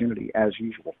the opportunity, as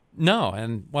usual. No,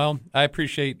 and, I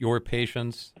appreciate your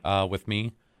patience with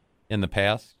me in the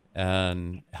past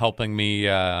and helping me,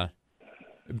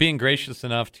 being gracious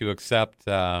enough to accept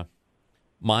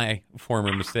my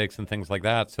former mistakes and things like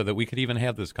that so that we could even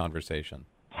have this conversation.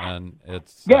 And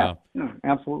it's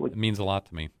absolutely. It means a lot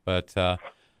to me. But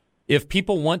if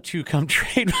people want to come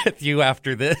trade with you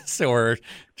after this, or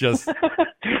just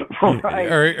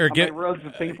right, or get rubs the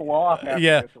people off. After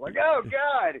yeah, this. Like, oh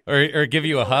God, or give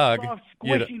you a hug. Soft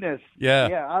squishiness.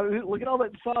 Yeah. Look at all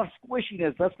that soft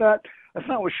squishiness. That's not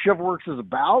what ShivWorks is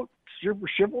about.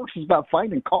 ShivWorks is about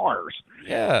fighting cars.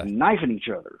 Yeah, and knifing each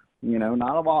other.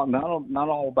 Not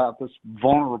all about this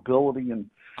vulnerability and.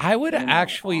 I would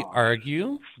actually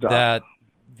argue that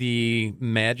the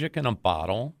magic in a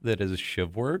bottle that is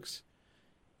ShivWorks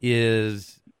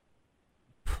is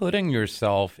putting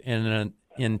yourself in an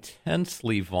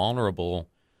intensely vulnerable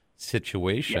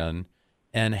situation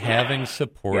and having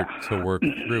support to work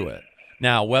through it.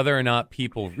 Now, whether or not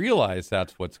people realize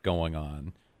that's what's going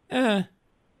on,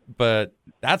 but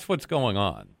that's what's going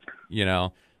on,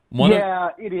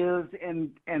 It is,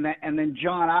 and then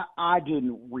John, I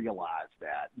didn't realize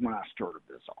that when I started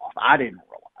this off. I didn't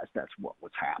realize that's what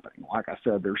was happening. Like I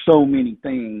said, there's so many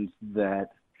things that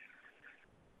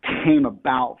came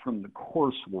about from the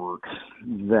coursework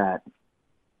that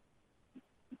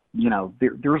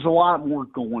there's a lot more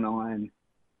going on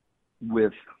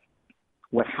with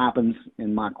what happens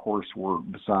in my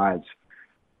coursework besides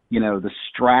the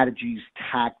strategies,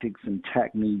 tactics, and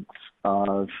techniques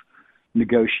of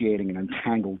negotiating an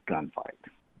entangled gunfight.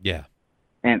 Yeah.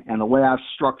 And the way I've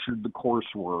structured the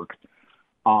coursework,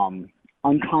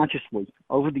 unconsciously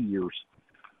over the years,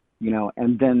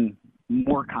 and then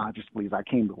more consciously as I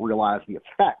came to realize the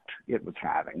effect it was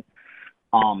having.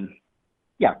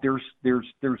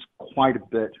 There's quite a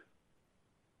bit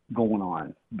going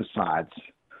on besides,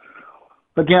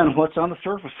 again, what's on the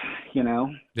surface,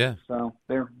 Yeah. So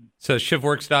there. So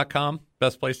shivworks.com,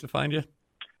 best place to find you?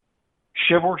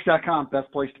 ShivWorks.com,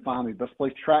 best place to find me, best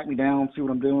place to track me down, see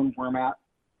what I'm doing, where I'm at.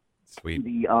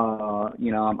 Sweet.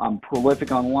 I'm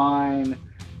prolific online.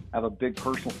 I have a big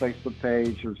personal Facebook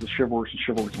page. There's the Chivalrous and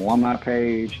Chivalrous alumni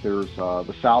page. There's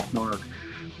the South Narc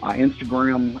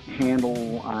Instagram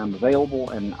handle. I'm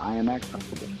available and I am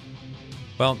accessible.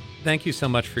 Well, thank you so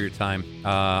much for your time.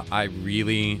 I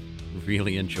really,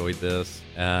 really enjoyed this,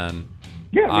 and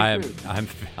Yeah, me too.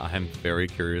 I'm very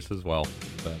curious as well.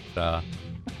 But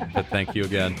thank you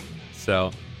again.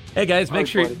 So, hey guys, make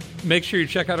sure you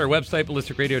check out our website,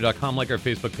 ballisticradio.com, like our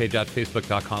Facebook page at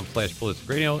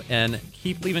facebook.com/ballisticradio, and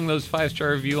keep leaving those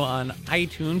 5-star review on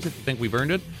iTunes if you think we've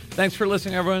earned it. Thanks for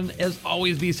listening, everyone. As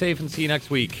always, be safe and see you next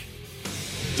week.